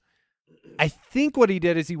for him, I think what he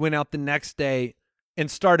did is he went out the next day and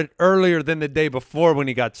started earlier than the day before when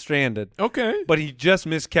he got stranded. Okay. But he just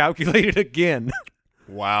miscalculated again,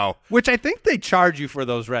 Wow. which I think they charge you for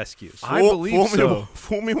those rescues. I believe so.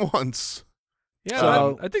 Fool me once. Yeah,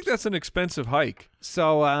 So- I think that's an expensive hike.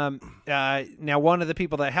 So now one of the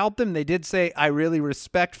people that helped him, they did say, I really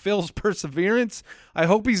respect Phil's perseverance. I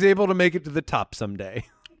hope he's able to make it to the top someday.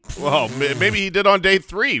 Well, maybe he did on day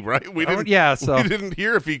 3, right? We didn't. yeah, so- we didn't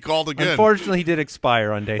hear if he called again. Unfortunately, he did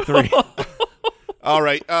expire on day 3. All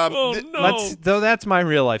right. Oh, no. So that's my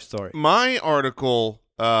real life story. My article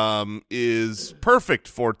is perfect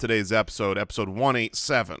for today's episode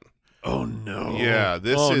 187. Oh, no. Yeah,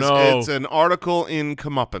 this Oh, is no. it's an article in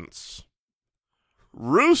Comeuppance.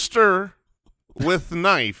 Rooster with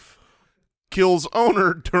knife kills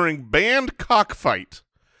owner during banned cockfight.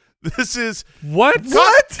 This is What?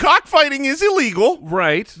 cockfighting is illegal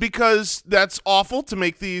Right. because that's awful to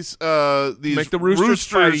make these Make the roosters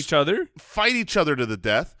fight each other. fight each other to the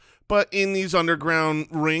death. But in these underground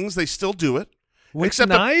rings, they still do it. With Except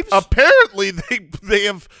knives? apparently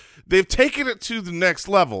they've taken it to the next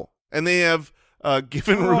level, and they have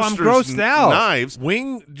given Oh, I'm roosters grossed out. knives.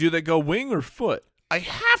 Wing? Do they go wing or foot? I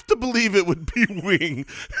have to believe it would be wing.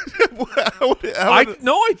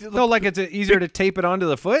 No, like it's easier to tape it onto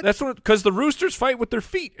the foot? That's what, because the roosters fight with their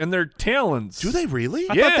feet and their talons. do they really?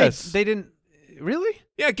 I Yes. thought they didn't. Really?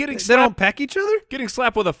 Yeah, getting They don't slapped. peck each other? Getting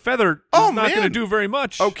slapped with a feather Oh, is not going to man. do very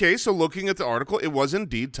much. Okay, so looking at the article, it was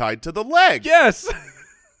indeed tied to the leg. Yes.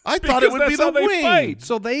 I thought it because would be that's how the they wing. fight.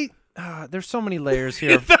 So there's so many layers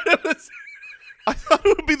here. I thought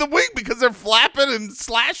it would be the wing because they're flapping and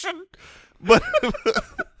slashing, but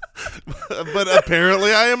but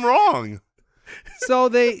apparently I am wrong.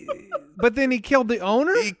 But then he killed the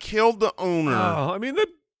owner? He killed the owner. Oh, I mean, that.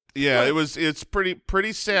 Yeah, it's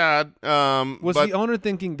pretty sad. Was but the owner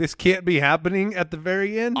thinking this can't be happening at the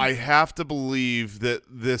very end? I have to believe that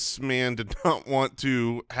this man did not want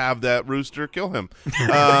to have that rooster kill him.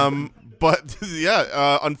 But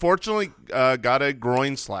yeah, unfortunately, got a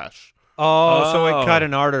groin slash. so Oh. it cut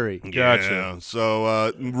an artery. Gotcha. Yeah.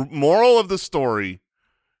 So, moral of the story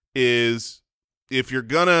is, if you're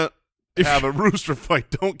gonna have a rooster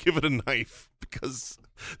fight, don't give it a knife because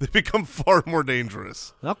they become far more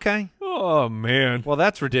dangerous. Okay. Oh, man. Well,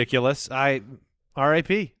 that's ridiculous.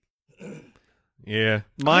 R.I.P. Yeah.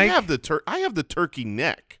 Mike? I have the turkey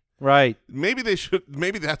neck. Right. Maybe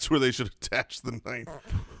that's where they should attach the knife.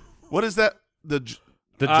 What is that? The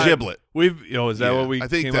Uh, giblet. Is that Yeah, what we I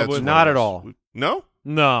think came that's up with? what Not it at is. all. No?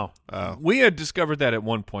 No. Oh, We had discovered that at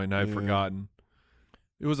one point, and I've Yeah. forgotten.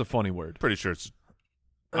 It was a funny word. pretty sure it's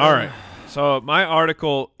All right. So my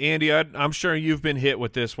article, Andy, I'm sure you've been hit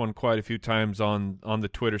with this one quite a few times on the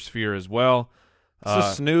Twitter sphere as well. It's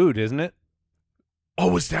a snood, isn't it?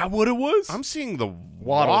 Oh, is that what it was? I'm seeing the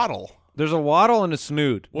waddle. There's a waddle and a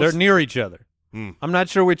snood. What's- They're near each other. Hmm. I'm not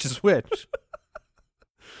sure which is which.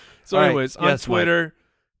 So All right. anyways, on Yes, Mike. Twitter,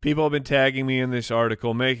 people have been tagging me in this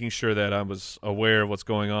article, making sure that I was aware of what's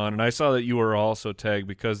going on. And I saw that you were also tagged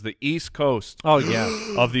because the East Coast Oh, yeah.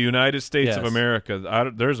 of the United States of Yes.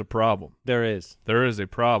 America, there's a problem. There is. There is a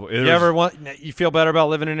problem. You feel better about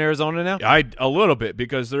living in Arizona now? A little bit,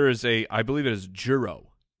 because there is I believe it is a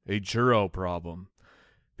juro problem,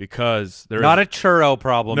 because there Not is a churro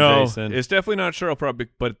problem, no, Jason. it's definitely not a churro problem,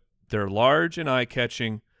 but they're large and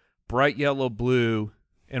eye-catching, bright yellow, blue,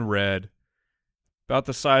 and red, about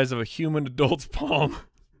the size of a human adult's palm.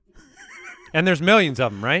 And there's millions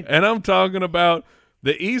of them, right? And I'm talking about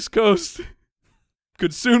the East Coast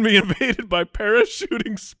could soon be invaded by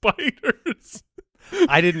parachuting spiders.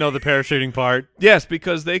 I didn't know the parachuting part. Yes,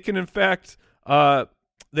 because they can, in fact,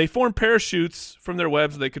 they form parachutes from their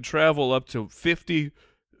webs. They could travel up to 50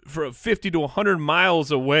 to 100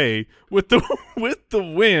 miles away with the with the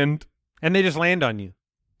wind. And they just land on you.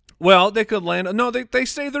 Well, they could land. No, they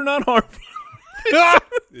say they're not harmful.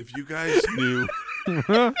 If you guys knew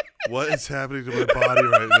what is happening to my body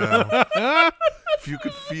right now, if you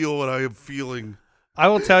could feel what I am feeling. I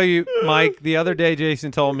will tell you, Mike, the other day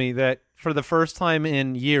Jason told me that for the first time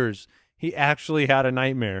in years, he actually had a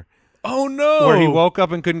nightmare. Oh, no. Where he woke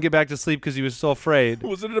up and couldn't get back to sleep because he was so afraid.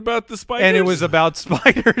 Was it about the spiders? And it was about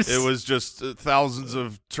spiders. It was just thousands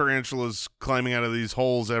of tarantulas climbing out of these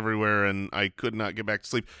holes everywhere, and I could not get back to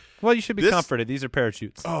sleep. Well, you should be comforted. These are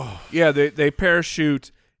parachutes. Oh, yeah, they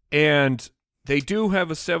parachute, and they do have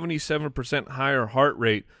a 77% higher heart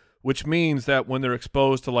rate, which means that when they're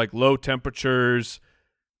exposed to like low temperatures,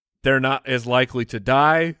 they're not as likely to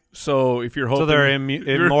die. So if you're hoping, they're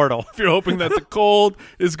immortal. If you're hoping that the cold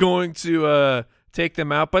is going to take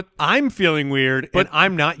them out, but I'm feeling weird, but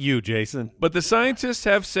I'm not you, Jason. But the scientists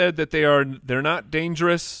have said that they're not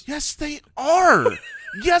dangerous. yes, they are.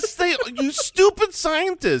 Yes, they. You stupid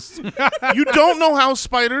scientists. You don't know how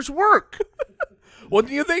spiders work. Well,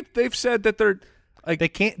 they've said that they're like They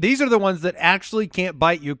can't. These are the ones that actually can't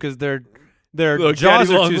bite you because their Look, jaws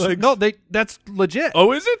daddy are long too. legs. No, that's legit.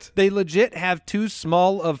 Oh, is it? They legit have too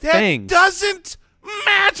small of That fangs. doesn't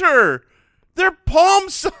matter. They're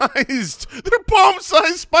palm-sized. They're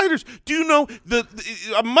palm-sized spiders. Do you know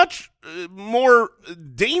a much more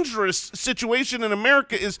dangerous situation in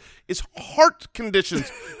America is heart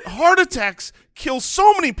conditions. Heart attacks kill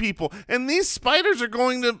so many people, and these spiders are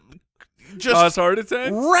going to just Cause heart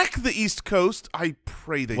attacks? wreck the East Coast. I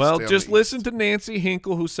pray they Well, stay on just the listen East. to Nancy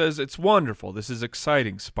Hinkle, who says it's wonderful. This is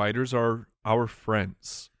exciting. Spiders are our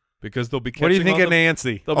friends because they'll be catching. What do you think all of the-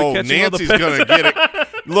 Nancy? They'll be Oh, catching all the Nancy's pests. going to get it.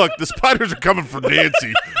 Look, the spiders are coming for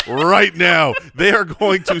Nancy right now. They are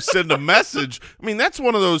going to send a message. I mean, that's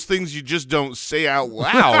one of those things you just don't say out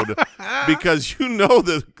loud because you know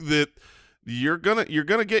that you're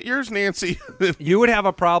gonna get yours, Nancy. You would have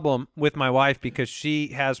a problem with my wife because she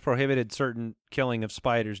has prohibited certain killing of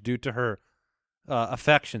spiders due to her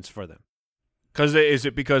affections for them. Is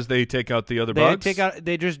it because they take out the other They bugs?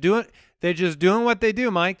 They just do it. They're just doing what they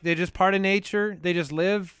do, Mike. They're just part of nature. They just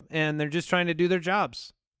live, and they're just trying to do their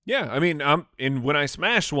jobs. Yeah, I mean, when I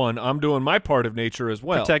smash one, I'm doing my part of nature as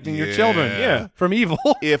well. Protecting your Yeah. children Yeah. from evil.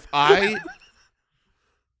 If I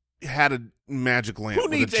had a magic lamp, Who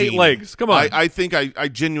with a needs 8 genie, legs? Come on. I think I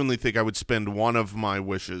genuinely think I would spend one of my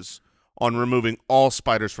wishes on removing all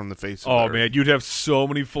spiders from the face of the Oh earth. man, you'd have so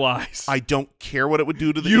many flies. I don't care what it would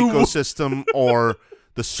do to the You- ecosystem or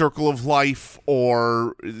the circle of life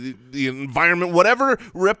or the environment. Whatever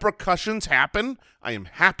repercussions happen, I am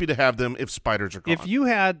happy to have them if spiders are gone. If you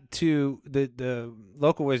had to, the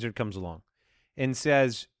local wizard comes along and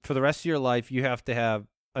says, for the rest of your life, you have to have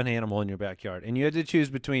an animal in your backyard, and you had to choose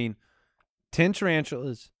between 10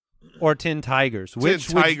 tarantulas or 10 tigers. Which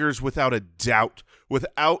would- tigers, without a doubt.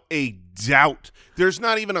 Without a doubt. There's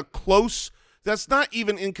not even a close – that's not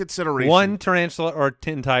even in consideration. one tarantula or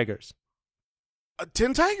 10 tigers?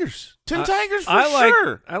 10 tigers. 10 tigers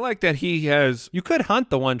for I like that he has. You could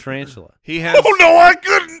hunt the one tarantula. He has. Oh, no, I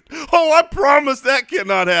couldn't. Oh, I promise that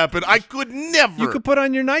cannot happen. I could never. You could put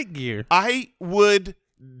on your night gear. I would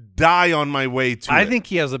die on my way to I it. think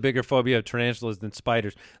he has a bigger phobia of tarantulas than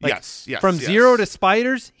spiders. Like, Yes, yes, From yes. 0 to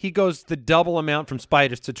spiders, he goes the double amount from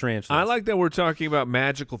spiders to tarantulas. I like that we're talking about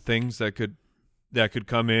magical things that could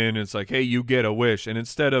come in. And it's like, hey, you get a wish, and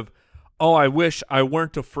instead of, oh, I wish I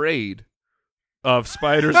weren't afraid of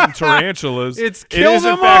spiders and tarantulas, It's it kill is in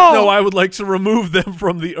them fact, all. no, I would like to remove them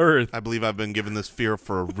from the earth. I believe I've been given this fear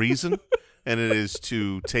for a reason, and it is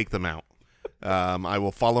to take them out. I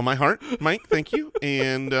will follow my heart, Mike. Thank you,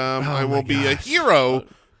 and I will be a hero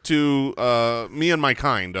to me and my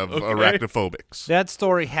kind of arachnophobics. That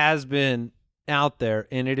story has been out there,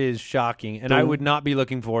 and it is shocking, and I would not be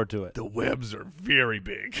looking forward to it. The webs are very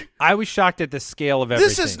big. I was shocked at the scale of everything.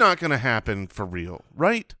 This is not going to happen for real,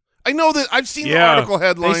 right? I know that I've seen the Yeah. article They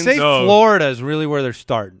headlines. say No. Florida is really where they're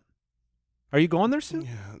starting. Are you going there soon?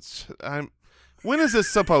 Yeah, when is this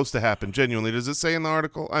supposed to happen? Genuinely, does it say in the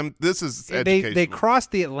article? This is They educational.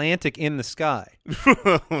 crossed the Atlantic in the sky.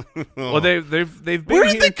 Well, they've been Where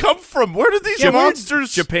did here. they come from? Where did these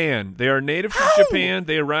monsters? Japan. They are native to How? Japan.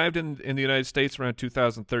 They arrived in the United States around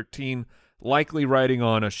 2013, likely riding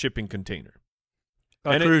on a shipping container. A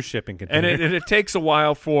And it- cruise shipping And container. it takes a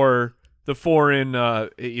while for the foreign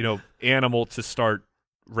animal to start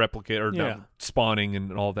replicate or Yeah. spawning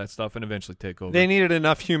and all that stuff, and eventually take over. They needed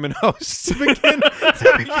enough human hosts to begin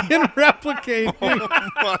replicating. Oh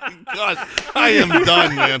my gosh, I am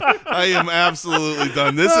done, man. I am absolutely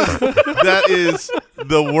done. That is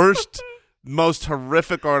the worst, most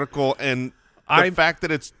horrific article, and the fact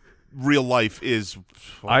that it's real life is.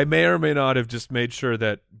 I may or may not have just made sure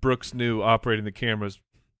that Brooks knew operating the cameras.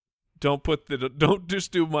 Don't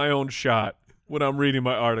just do my own shot when I'm reading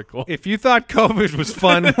my article. If you thought COVID was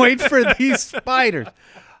fun, wait for these spiders.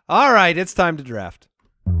 All right, it's time to draft.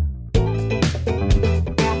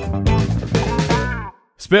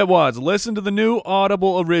 Spitwads, listen to the new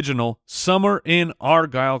Audible original, Summer in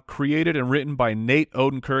Argyle, created and written by Nate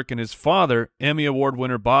Odenkirk and his father, Emmy Award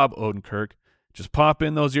winner Bob Odenkirk. Just pop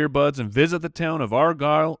in those earbuds and visit the town of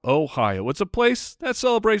Argyle, Ohio. It's a place that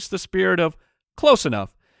celebrates the spirit of close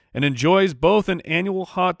enough and enjoys both an annual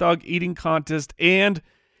hot dog eating contest and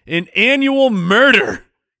an annual murder.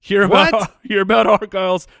 Hear about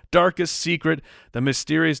Argyle's darkest secret, the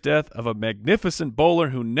mysterious death of a magnificent bowler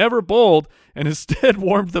who never bowled and instead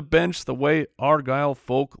warmed the bench the way Argyle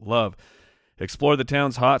folk love. Explore the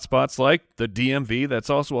town's hot spots like the DMV, that's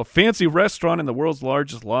also a fancy restaurant and the world's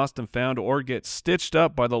largest lost and found, or get stitched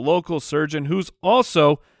up by the local surgeon who's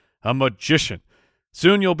also a magician.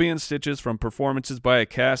 Soon you'll be in stitches from performances by a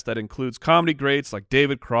cast that includes comedy greats like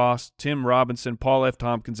David Cross, Tim Robinson, Paul F.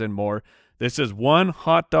 Tompkins, and more. This is one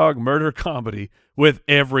hot dog murder comedy with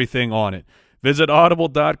everything on it. Visit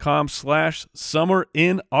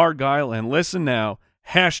audible.com/summerinargyle and listen now.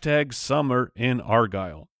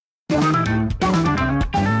 #SummerInArgyle.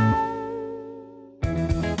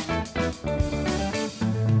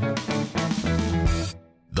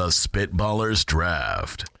 The Spitballers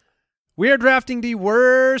Draft. We are drafting the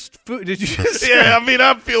worst food. Did you just Yeah, I mean,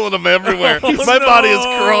 I'm feeling them everywhere. My body is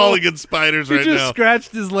crawling in spiders he right just now.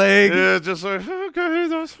 scratched his leg. Yeah, just like, okay,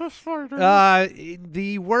 that's a spider.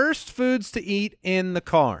 The worst foods to eat in the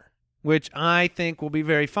car, which I think will be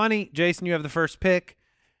very funny. Jason, you have the first pick.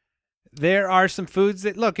 There are some foods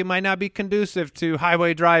that, look, it might not be conducive to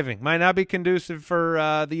highway driving, might not be conducive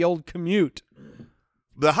for the old commute.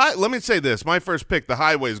 Let me say this. My first pick, the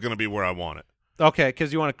highway, is going to be where I want it. Okay,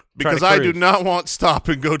 because you want to Because I do not want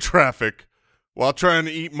stop-and-go traffic while trying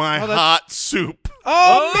to eat my hot soup.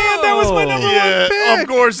 Oh, man, that was my number one pick. Of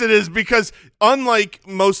course it is, because unlike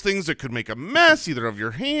most things that could make a mess, either of your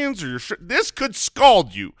hands or your shirt, this could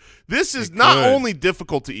scald you. This is not only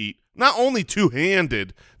difficult to eat, not only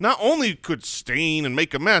two-handed, not only could stain and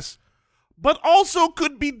make a mess, but also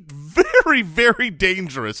could be very, very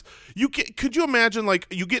dangerous. Could you imagine, like,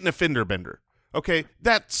 you get in a fender bender? Okay,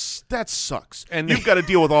 that sucks. And you've got to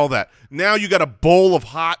deal with all that. Now you got a bowl of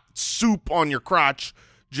hot soup on your crotch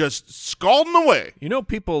just scalding away. You know,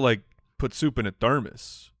 people like put soup in a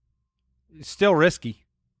thermos. Still risky.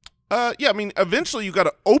 Yeah, I mean, eventually you got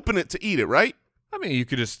to open it to eat it, right? I mean, you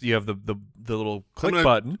have the little click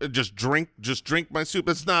button. Just drink my soup.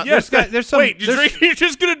 It's not. Yes, there's some. Wait, you're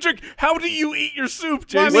just gonna drink? How do you eat your soup,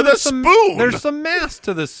 Jason? Well, I mean, with a there's spoon. There's some mass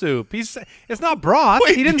to the soup. It's not broth.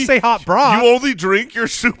 Wait, he didn't say hot broth. You only drink your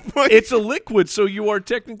soup. It's a liquid, so you are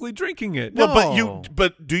technically drinking it. No.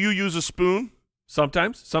 But do you use a spoon?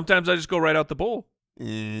 Sometimes I just go right out the bowl.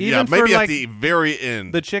 Yeah, for, maybe like, at the very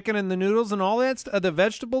end. the chicken and the noodles and all that, the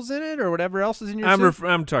vegetables in it, or whatever else is in your soup.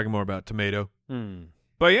 I'm talking more about tomato.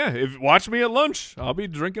 But yeah, watch me at lunch. I'll be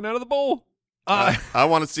drinking out of the bowl. I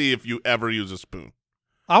want to see if you ever use a spoon.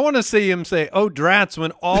 I want to see him say, "Oh, drats!"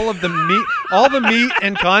 when all of the meat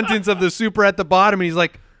and contents of the soup are at the bottom, and he's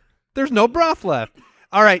like, "There's no broth left."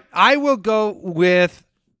 All right, I will go with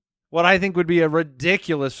what I think would be a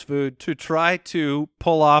ridiculous food to try to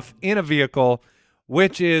pull off in a vehicle,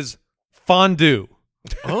 which is fondue.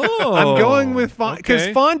 Oh, I'm going with fondue because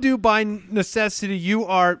okay. fondue, by necessity, you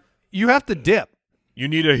have to dip. You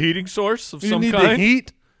need a heating source of You some need kind. to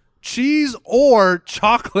heat cheese or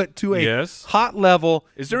chocolate to a Yes. hot level.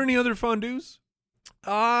 Is there any other fondues?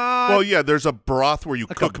 Well, yeah, there's a broth where you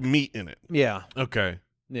cook meat in it. Yeah, Okay,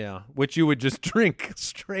 which you would just drink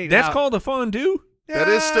straight that's out. called a fondue. That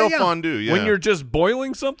is still yeah. fondue, yeah. When you're just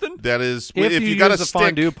boiling something. That is, If you got a use the stick,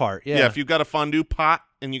 fondue part, yeah. if you've got a fondue pot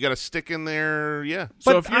and you got a stick in there, yeah.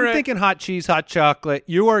 But So if you're I'm thinking hot cheese, hot chocolate.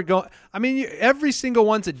 You are going. I mean, every single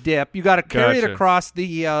one's a dip. You got to carry it Gotcha. across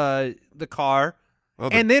the car, Well,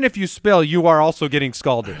 and then if you spill, you are also getting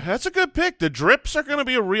scalded. That's a good pick. The drips are going to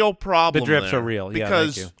be a real problem. The drips there are real, yeah,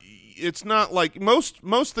 because thank it's not like most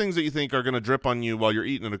things that you think are going to drip on you while you're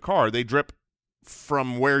eating in a car. They drip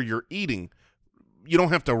from where you're eating. You don't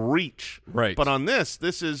have to reach, Right. But on that's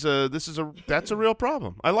a real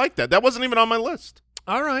problem. I like that. That wasn't even on my list.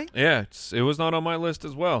 All right. Yeah, it was not on my list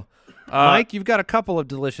as well. Mike, you've got a couple of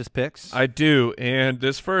delicious picks. I do, and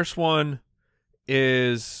this first one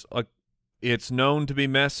is it's known to be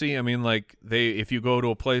messy. I mean, like if you go to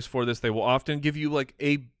a place for this, they will often give you like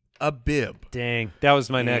a bib. Dang, that was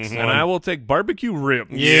my next And one. I will take barbecue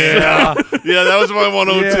ribs. Yeah. Yeah, that was my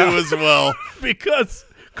 102 as well. Because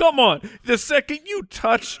come on, the second you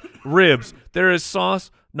touch ribs, there is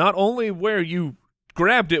sauce not only where you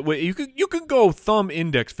grabbed it with, you can go thumb,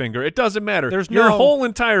 index finger. It doesn't matter. Your whole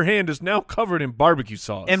entire hand is now covered in barbecue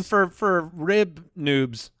sauce. And for rib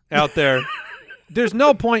noobs out there, there's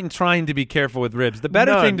no point in trying to be careful with ribs. The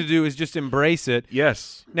better thing to do is just embrace it.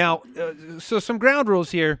 Yes. Now, so some ground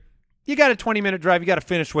rules here. You got a 20-minute drive. You got to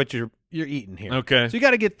finish what you're eating here. Okay. So you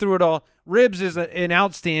got to get through it all. Ribs is an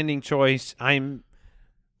outstanding choice. I'm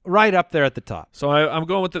right up there at the top. So I'm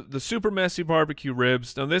going with the super messy barbecue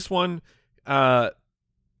ribs. Now this one, I'm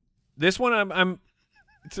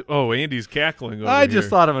oh, Andy's cackling over I just here.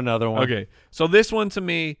 thought of another one. Okay. So this one to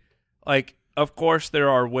me, like, of course there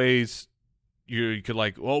are ways you could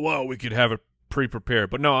like, well, we could have it pre-prepared.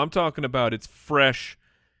 But no, I'm talking about it's fresh,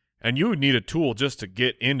 and you would need a tool just to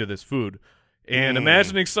get into this food. And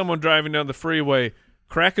imagining someone driving down the freeway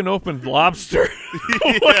cracking open lobster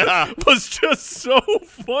was just so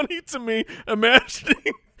funny to me.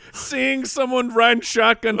 Imagining seeing someone riding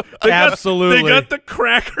shotgun. Absolutely. They got the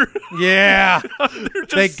cracker. Yeah.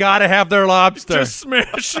 They got to have their lobster. Just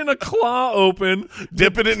smashing a claw open.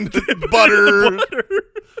 Dipping it into butter.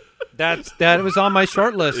 That was on my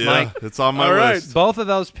short list, Mike. It's on my All right. list. Both of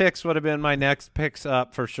those picks would have been my next picks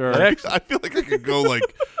up for sure. I feel like I could go like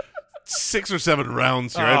 6 or 7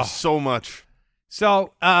 rounds here. I have so much.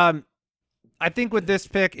 So I think with this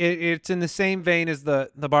pick, it's in the same vein as the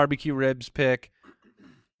barbecue ribs pick.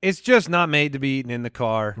 It's just not made to be eaten in the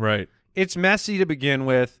car. Right. It's messy to begin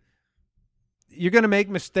with. You're going to make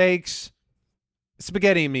mistakes.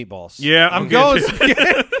 Spaghetti and meatballs. Yeah, I'm going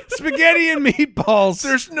spaghetti and meatballs.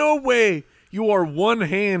 There's no way you are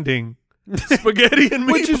one-handing spaghetti and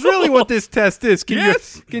meatballs. Which is really what this test is.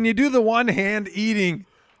 Yes. Can you do the one-hand eating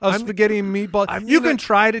of spaghetti and meatballs? I mean, you can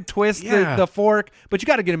try to twist Yeah. the fork, but you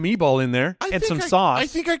got to get a meatball in there and some sauce. I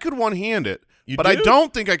think I could one-hand it. You but do? I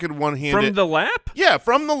don't think I could one-hand it. From the lap? Yeah,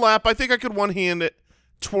 from the lap, I think I could one-hand it,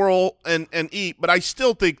 twirl, and eat. But I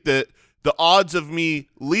still think that the odds of me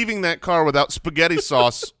leaving that car without spaghetti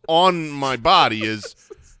sauce on my body is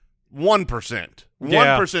 1%.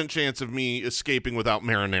 1% chance of me escaping without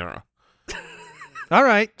marinara. All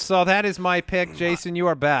right, so that is my pick. Jason, you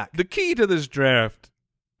are back. The key to this draft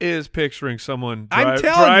is picturing someone I'm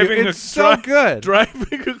telling you, it's so good.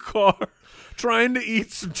 driving a car, trying to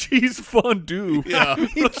eat some cheese fondue. Yeah.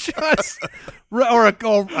 or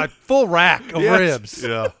a full rack of Yes. ribs.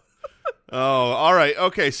 Yeah. Oh, all right.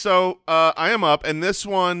 Okay, so I am up, and this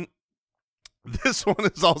one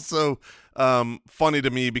is also funny to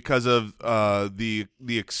me because of the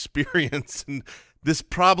experience. And this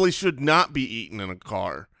probably should not be eaten in a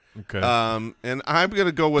car. Okay. And I'm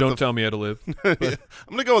gonna go with Don't tell me how to live. I'm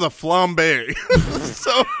gonna go with a flambe.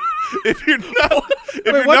 So if you're not,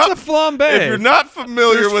 Wait, what's a flambe? If you're not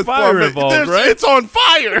familiar There's with fire flambe, involved, right? it's on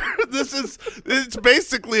fire. It's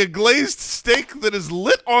basically a glazed steak that is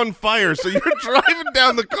lit on fire. So you're driving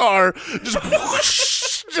down the car, just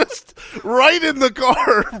whoosh, just right in the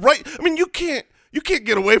car. Right. I mean, you can't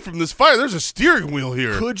get away from this fire. There's a steering wheel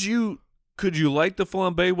here. Could you light the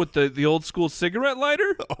flambe with the old school cigarette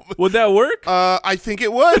lighter? Would that work? I think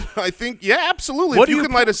it would. I think, yeah, absolutely. What if do you you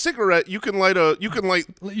can light a cigarette, you can light You can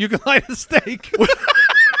light a steak.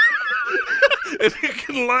 if you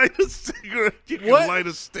can light a cigarette, you can What? light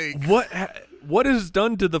a steak. What is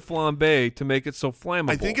done to the flambe to make it so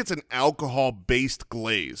flammable? I think it's an alcohol-based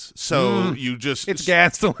glaze. So you just It's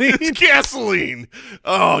gasoline. It's gasoline.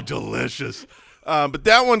 Oh, delicious. But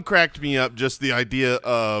that one cracked me up, just the idea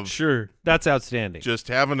of Sure. That's outstanding. just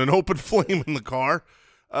having an open flame in the car.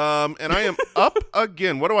 And I am up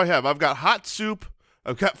again. What do I have? I've got hot soup.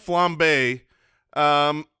 I've got flambe.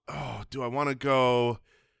 Do I want to go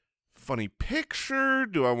funny picture?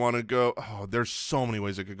 Do I want to go? Oh, there's so many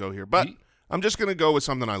ways I could go here. But I'm just going to go with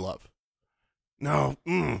something I love. No.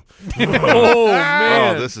 Oh,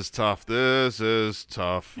 man. Oh, this is tough. This is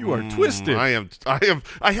tough. You are twisted. I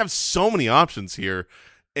have so many options here,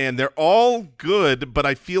 and they're all good, but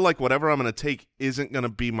I feel like whatever I'm going to take isn't going to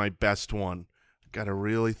be my best one. Got to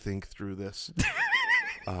really think through this.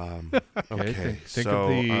 Okay. Think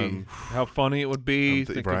so, of how funny it would be.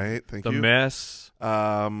 Think of right. Thank the you. mess.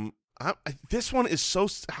 This one is so.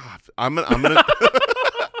 I'm gonna.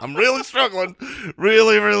 I'm really struggling.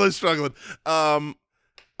 Really struggling. I'm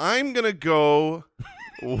gonna go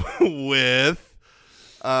with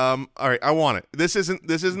All right, I want it. This isn't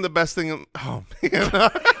the best thing. Oh man.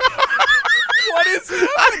 What is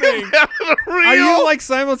happening? Are you like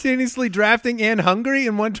simultaneously drafting and hungry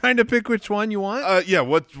and one trying to pick which one you want? Yeah.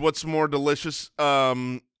 What's more delicious? All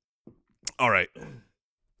right.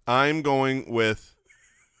 I'm going with.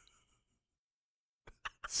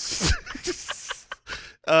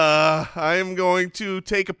 I am going to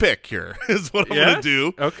take a pick here. Is what I'm going to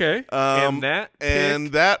do. Okay. And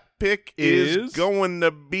that pick is going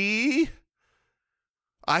to be.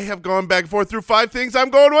 I have gone back and forth through 5 things. I'm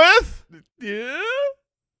going with. Yeah.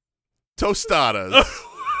 Tostadas.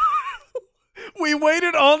 We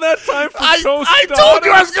waited all that time for tostadas. I told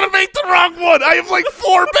you I was going to make the wrong one. I have like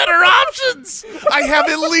 4 better options. I have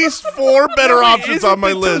at least 4 better options on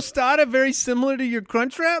my list. Tostada very similar to your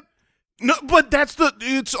Crunchwrap? No, but it's 100%.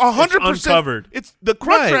 It's uncovered. It's the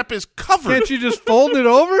Crunchwrap is covered. Can't you just fold it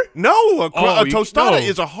over? No, a tostada no.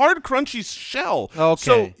 is a hard, crunchy shell. Okay.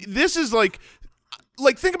 So this is like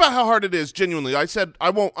think about how hard it is. Genuinely, I said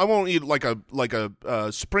I won't eat like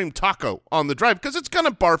a Supreme taco on the drive because it's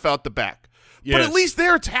gonna barf out the back. Yes. But at least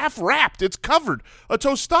there it's half wrapped. It's covered. A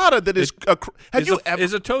tostada that is.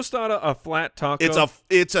 Is a tostada a flat taco?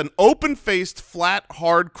 It's an open-faced, flat,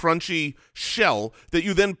 hard, crunchy shell that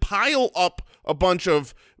you then pile up a bunch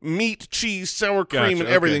of meat, cheese, sour cream, and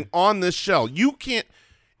everything on this shell. You can't.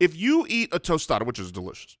 If you eat a tostada, which is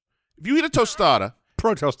delicious, if you eat a tostada,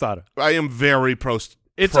 Pro tostada. I am very pro.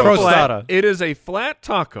 It's pro a flat. tostada. It is a flat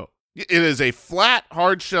taco. It is a flat,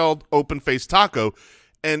 hard-shelled, open-faced taco.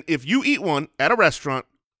 And if you eat one at a restaurant,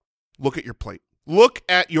 look at your plate. Look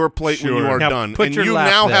at your plate when you are Now, done. put And your you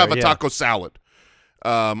lap now there, have a yeah. taco salad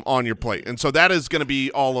on your plate. And so that is going to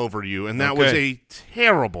be all over you. And that was a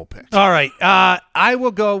terrible pick. All right. I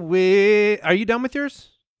will go with. Are you done with yours?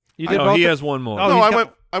 You did No, both he of- has one more. Oh, No, he's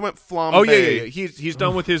I went flambe. Oh, yeah. He's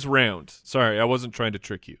done with his round. Sorry, I wasn't trying to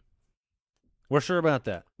trick you. We're sure about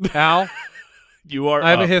that. Al, You are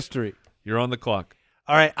I have up. a history. You're on the clock.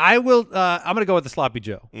 All right. I will. I'm going to go with the Sloppy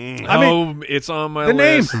Joe. Mm. I mean, it's on my the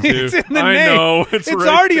name. list, too. It's in the I name. know. It's right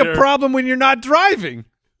already there. a problem when you're not driving,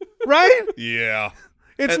 right? Yeah.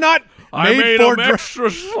 It's not I made for them extra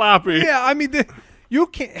sloppy. Yeah, I mean, you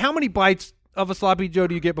can't. How many bites of a Sloppy Joe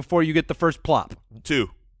do you get before you get the first plop? 2.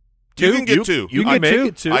 Two? You can get 2. You can can make get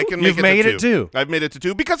it 2? I can You've make made it it to 2. two. I've made it to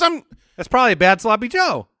 2 because That's probably a bad Sloppy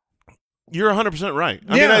Joe. you're 100% right.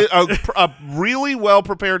 I Yeah. mean, a really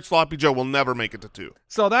well-prepared sloppy Joe will never make it to 2.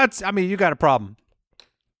 So you got a problem.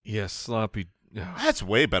 Yes, sloppy. That's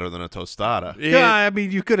way better than a tostada. Yeah, I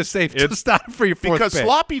mean, you could have saved tostada for your fourth Because pick.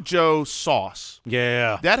 sloppy Joe sauce,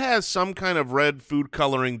 Yeah. that has some kind of red food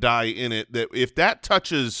coloring dye in it that if that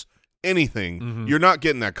touches anything, you're not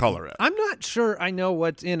getting that color at. I'm not sure I know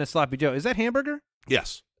what's in a Sloppy Joe. Is that hamburger?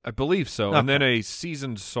 Yes. I believe so. Okay. And then a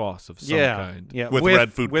seasoned sauce of some kind. Yeah. With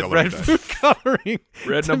red food with coloring red dye. food coloring.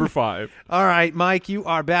 Red number 5. All right, Mike, you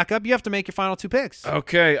are back up. You have to make your final 2 picks.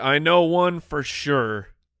 Okay, I know one for sure.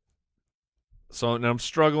 So now I'm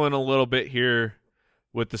struggling a little bit here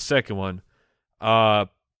with the second one. But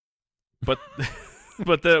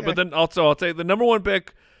then also I'll take the number 1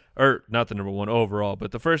 pick, or not the number 1 overall,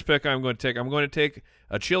 but the first pick I'm going to take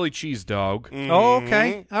a chili cheese dog. Oh,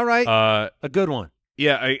 okay. All right. A good one.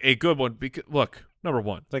 Yeah, a good one. Because look, number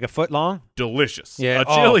 1, It's like a foot long. delicious. Yeah. A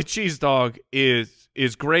chili cheese dog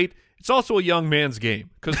is great. It's also a young man's game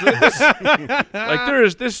because this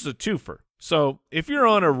is a twofer. So if you're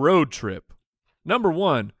on a road trip, number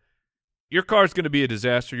 1, your car's going to be a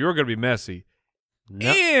disaster. You're going to be messy.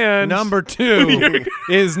 And Number 2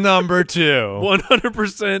 is number 2.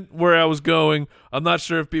 100% where I was going. I'm not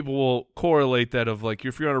sure if people will correlate that of like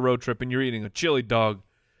if you're on a road trip and you're eating a chili dog,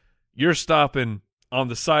 you're stopping on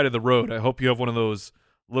the side of the road. I hope you have one of those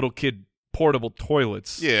little kid portable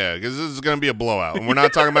toilets. Yeah, because this is going to be a blowout. And we're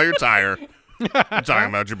not talking about your tire. We're talking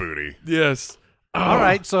about your booty. Yes. All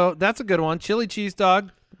right, so that's a good one. Chili cheese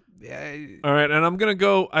dog. All right, and I'm gonna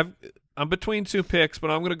go. I'm between 2 picks,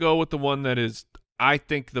 but I'm gonna go with the one that is, I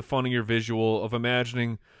think, the funnier visual of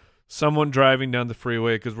imagining someone driving down the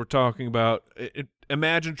freeway because we're talking about.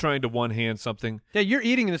 Imagine trying to one-hand something. Yeah, you're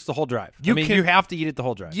eating this the whole drive. You you have to eat it the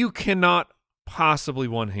whole drive. You cannot possibly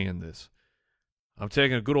one-hand this. I'm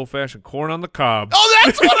taking a good old-fashioned corn on the cob. Oh,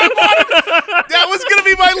 that's what I wanted. That was going to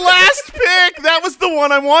be my last pick. That was the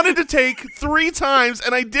one I wanted to take 3 times,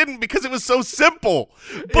 and I didn't because it was so simple.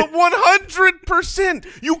 But 100%,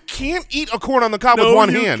 you can't eat a corn on the cob with one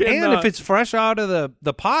hand. can't. And if it's fresh out of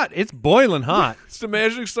the pot, it's boiling hot. Just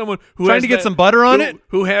imagining someone who Trying has to get that- some butter on it?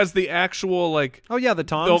 who has the actual like Oh, yeah, the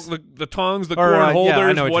tongs. the tongs, the Or, corn yeah, holders,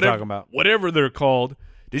 I know what you're whatever, talking about. whatever they're called.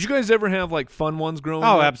 Did you guys ever have like fun ones growing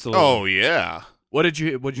Oh, up? absolutely. Oh, yeah. What did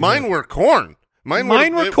you? Mine were corn. Mine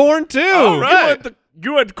were corn too. All right.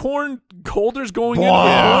 You had corn holders going in.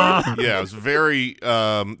 Yeah, it was very.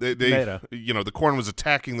 They Tomato. the corn was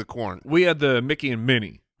attacking the corn. We had the Mickey and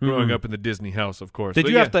Minnie growing up in the Disney house, of course. Did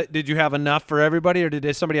But you yeah. Did you have enough for everybody, or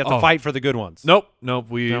did somebody have to fight for the good ones? Nope.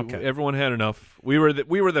 Okay. Everyone had enough. We were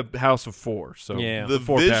the house of 4. So Yeah. The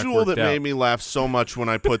four-pack visual that worked out. made me laugh so much when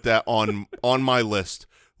I put that on my list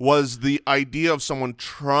was the idea of someone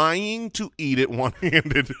trying to eat it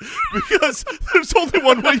one-handed because there's only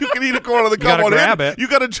one way you can eat a corn on the cob gotta one-handed. grab it. You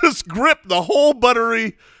got to just grip the whole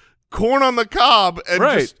buttery corn on the cob and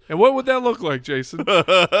Right. just And what would that look like, Jason?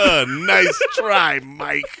 nice try,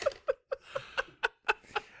 Mike.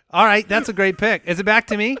 All right, that's a great pick. Is it back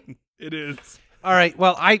to me? It is. All right.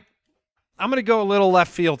 Well, I'm going to go a little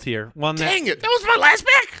left field here. Dang it. That was my last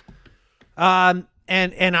pick.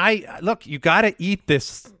 And I look, you got to eat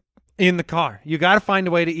this in the car. You got to find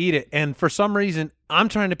a way to eat it. And for some reason, I'm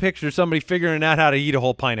trying to picture somebody figuring out how to eat a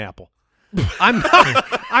whole pineapple. I'm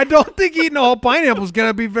not. I don't think eating a whole pineapple is going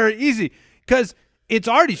to be very easy because it's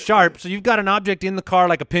already sharp. So you've got an object in the car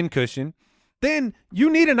like a pincushion. Then you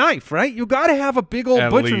need a knife, right? You got to have a big old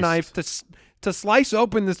At butcher least. knife to slice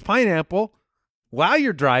open this pineapple while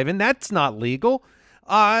you're driving. That's not legal.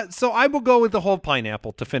 So I will go with the whole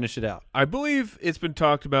pineapple to finish it out. I believe it's been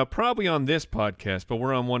talked about probably on this podcast, but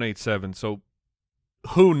we're on 187, so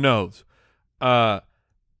who knows?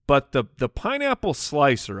 But the pineapple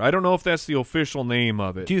slicer, I don't know if that's the official name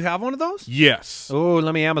of it. Do you have one of those? Yes. Oh,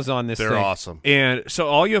 let me Amazon this They're thing. awesome. And so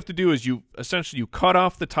all you have to do is you cut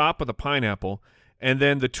off the top of the pineapple, and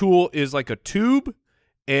then the tool is like a tube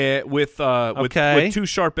with 2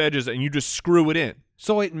 sharp edges, and you just screw it in.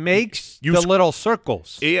 So it makes You the sc- little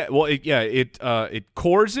circles. Yeah, well, it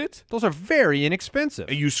cores it, Those are very inexpensive.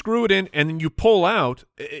 and you screw it in, and then you pull out,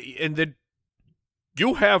 and then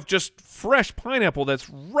you have just fresh pineapple that's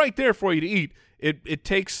right there for you to eat. It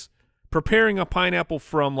takes preparing a pineapple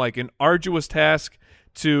from like an arduous task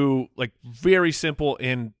to like very simple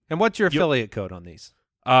and And what's your affiliate code on these?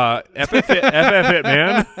 FFit,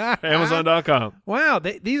 man. Amazon.com. Wow,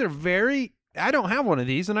 these are very. I don't have one of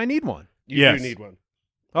these, and I need one. You Yes. do need one.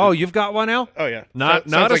 Oh, you've got one, Al? Oh yeah. Not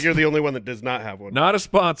Sounds a like you're the only one that does not have one. Not a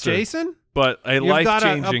sponsor, Jason? but a You've got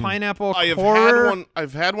life-changing. a pineapple I have corer? had one.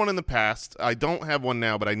 I've had one in the past. I don't have one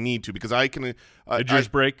now, but I need to because I can. Did yours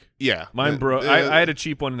break? Yeah, Mine broke. I had a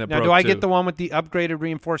cheap one that Now, broke do I too. get the one with the upgraded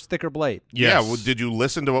reinforced thicker blade? Yes. Yeah. Well, did you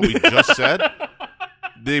listen to what we just said?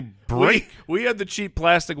 They break. We had the cheap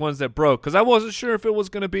plastic ones that broke because I wasn't sure if it was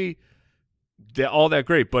going to be all that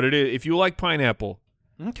great. But it is. If you like pineapple,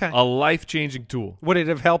 Okay. a life-changing tool. Would it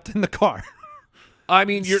have helped in the car? I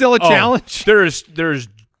mean, Still a challenge? There's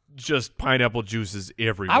just pineapple juices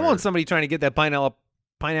everywhere. I want somebody trying to get that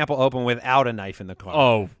pineapple open without a knife in the car.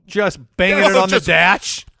 Oh, Just banging Yeah, it on the just-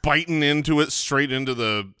 dash. biting into it straight into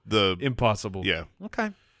the. impossible. Yeah.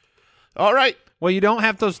 Okay. All right. Well, you don't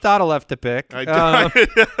have tostada left to pick.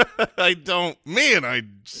 I don't. Man,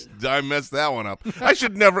 I messed that one up. I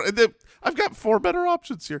should never. I've got 4 better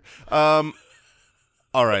options here.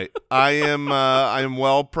 All right. I am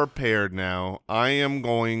well prepared now. I am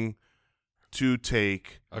going to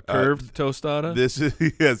take A curved tostada. This is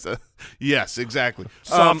yes, exactly.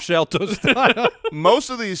 Soft shell tostada. Most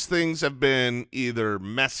of these things have been either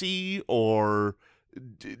messy or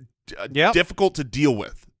Yep. difficult to deal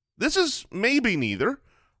with. This is maybe neither.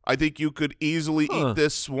 I think you could easily eat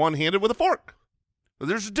this one-handed with a fork. But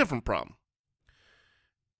there's a different problem.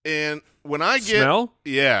 And when I get Smell?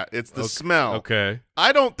 yeah, it's the smell. Okay.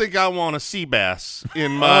 I don't think I want a sea bass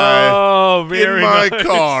in my very nice. nice.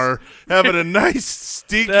 car having a nice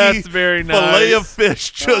stinky That's very fillet nice. of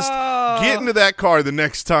fish. Just get into that car the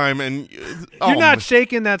next time and You're not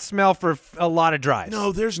shaking that smell for a lot of drives.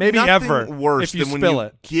 No, there's maybe nothing ever worse if you than when spill you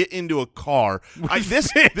it. get into a car.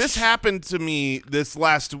 This happened to me this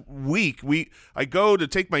last week. I go to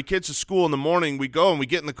take my kids to school in the morning. We go and we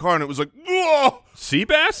get in the car and it was like, whoa, Sea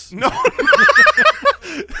bass? no,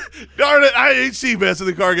 darn it, I ate sea bass in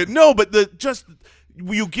the car again. No, but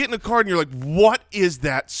you get in the car and you're like, what is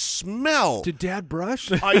that smell? Did Dad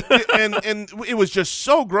brush? and it was just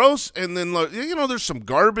so gross. And then there's some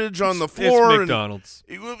garbage on the floor. It's McDonald's.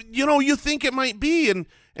 You think it might be,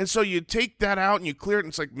 and so you take that out and you clear it, and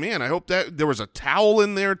it's like, man, I hope that there was a towel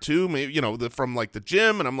in there too, maybe from like the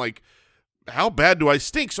gym, and I'm like, how bad do I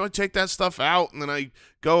stink? So I take that stuff out, and then I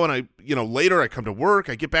go and later I come to work,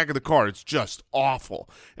 I get back in the car, it's just awful.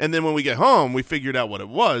 And then when we get home, we figured out what it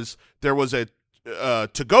was. There was a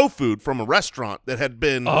to-go food from a restaurant that had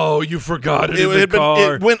been Oh, you forgot it in the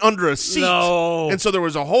car. it went under a seat. No. And so there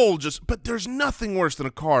was a hole but there's nothing worse than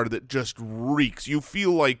a car that just reeks. You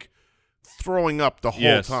feel like throwing up the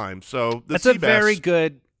whole time. So that's a very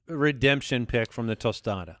good redemption pick from the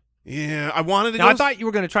tostada. Yeah, I wanted to. Now I thought you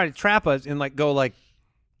were going to try to trap us and go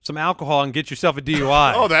some alcohol and get yourself a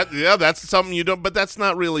DUI. Oh, that's something you don't. But that's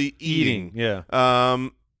not really eating. Yeah.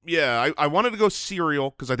 Yeah, I wanted to go cereal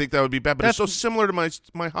because I think that would be bad, but it's so similar to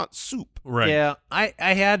my hot soup. Right. Yeah, I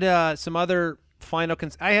had some other final.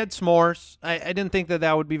 I had s'mores. I didn't think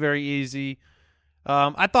that would be very easy.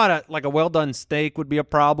 I thought a well done steak would be a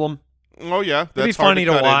problem. Oh yeah, it'd be funny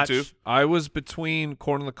to watch. Into. I was between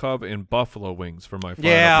corn on the cob and buffalo wings for my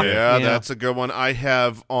final. Yeah, that's a good one. I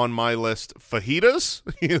have on my list fajitas.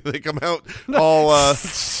 They come out all.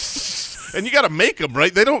 And you got to make them,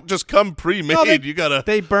 right? They don't just come pre-made. No,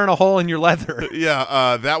 they burn a hole in your leather.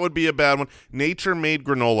 Yeah, that would be a bad one. Nature-made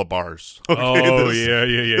granola bars.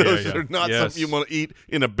 Okay, Those are not something you want to eat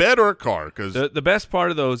in a bed or a car. Cause the best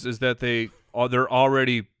part of those is that they're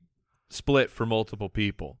already split for multiple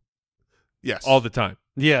people. Yes, all the time.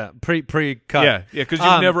 Yeah, pre-cut. Yeah, because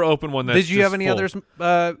you've never opened one that's did you have any full. others,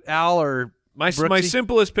 Al or my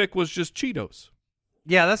simplest pick was just Cheetos.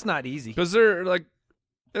 Yeah, that's not easy because they're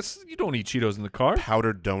you don't eat Cheetos in the car.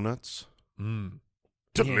 Powdered donuts.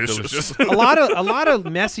 Delicious. a lot of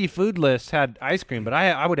messy food lists had ice cream, but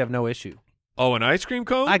I would have no issue. Oh, an ice cream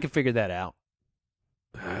cone? I could figure that out.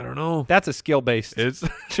 I don't know. That's a skill-based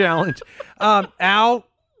challenge. Al,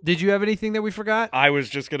 did you have anything that we forgot? I was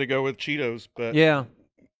just going to go with Cheetos, but yeah.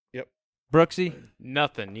 Yep. Brooksy?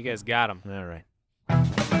 Nothing. You guys got them. All right.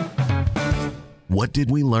 What did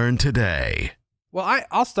we learn today? Well,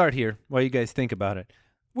 I'll start here while you guys think about it.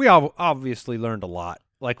 We all obviously learned a lot,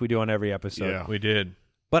 like we do on every episode. Yeah, we did.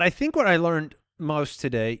 But I think what I learned most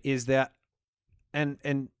today is that,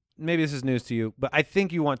 and maybe this is news to you, but I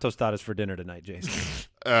think you want tostadas for dinner tonight, Jason.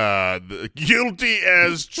 Guilty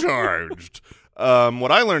as charged.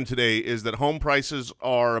 What I learned today is that home prices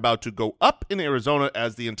are about to go up in Arizona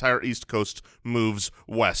as the entire East Coast moves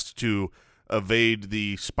west to evade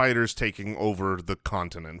the spiders taking over the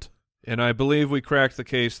continent. And I believe we cracked the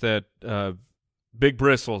case that Big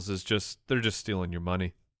Bristles they're just stealing your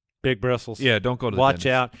money. Big Bristles. Yeah, don't go to the Watch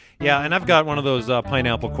dentist. out. Yeah, and I've got one of those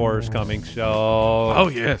pineapple cores coming, so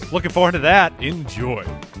oh yes, looking forward to that. Enjoy.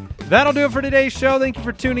 That'll do it for today's show. Thank you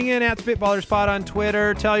for tuning in at SpitballersPod on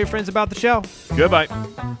Twitter. Tell your friends about the show. Goodbye.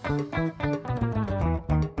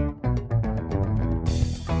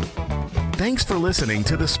 Thanks for listening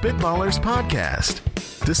to the Spitballers Podcast.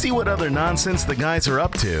 To see what other nonsense the guys are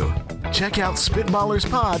up to, check out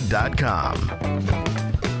SpitballersPod.com.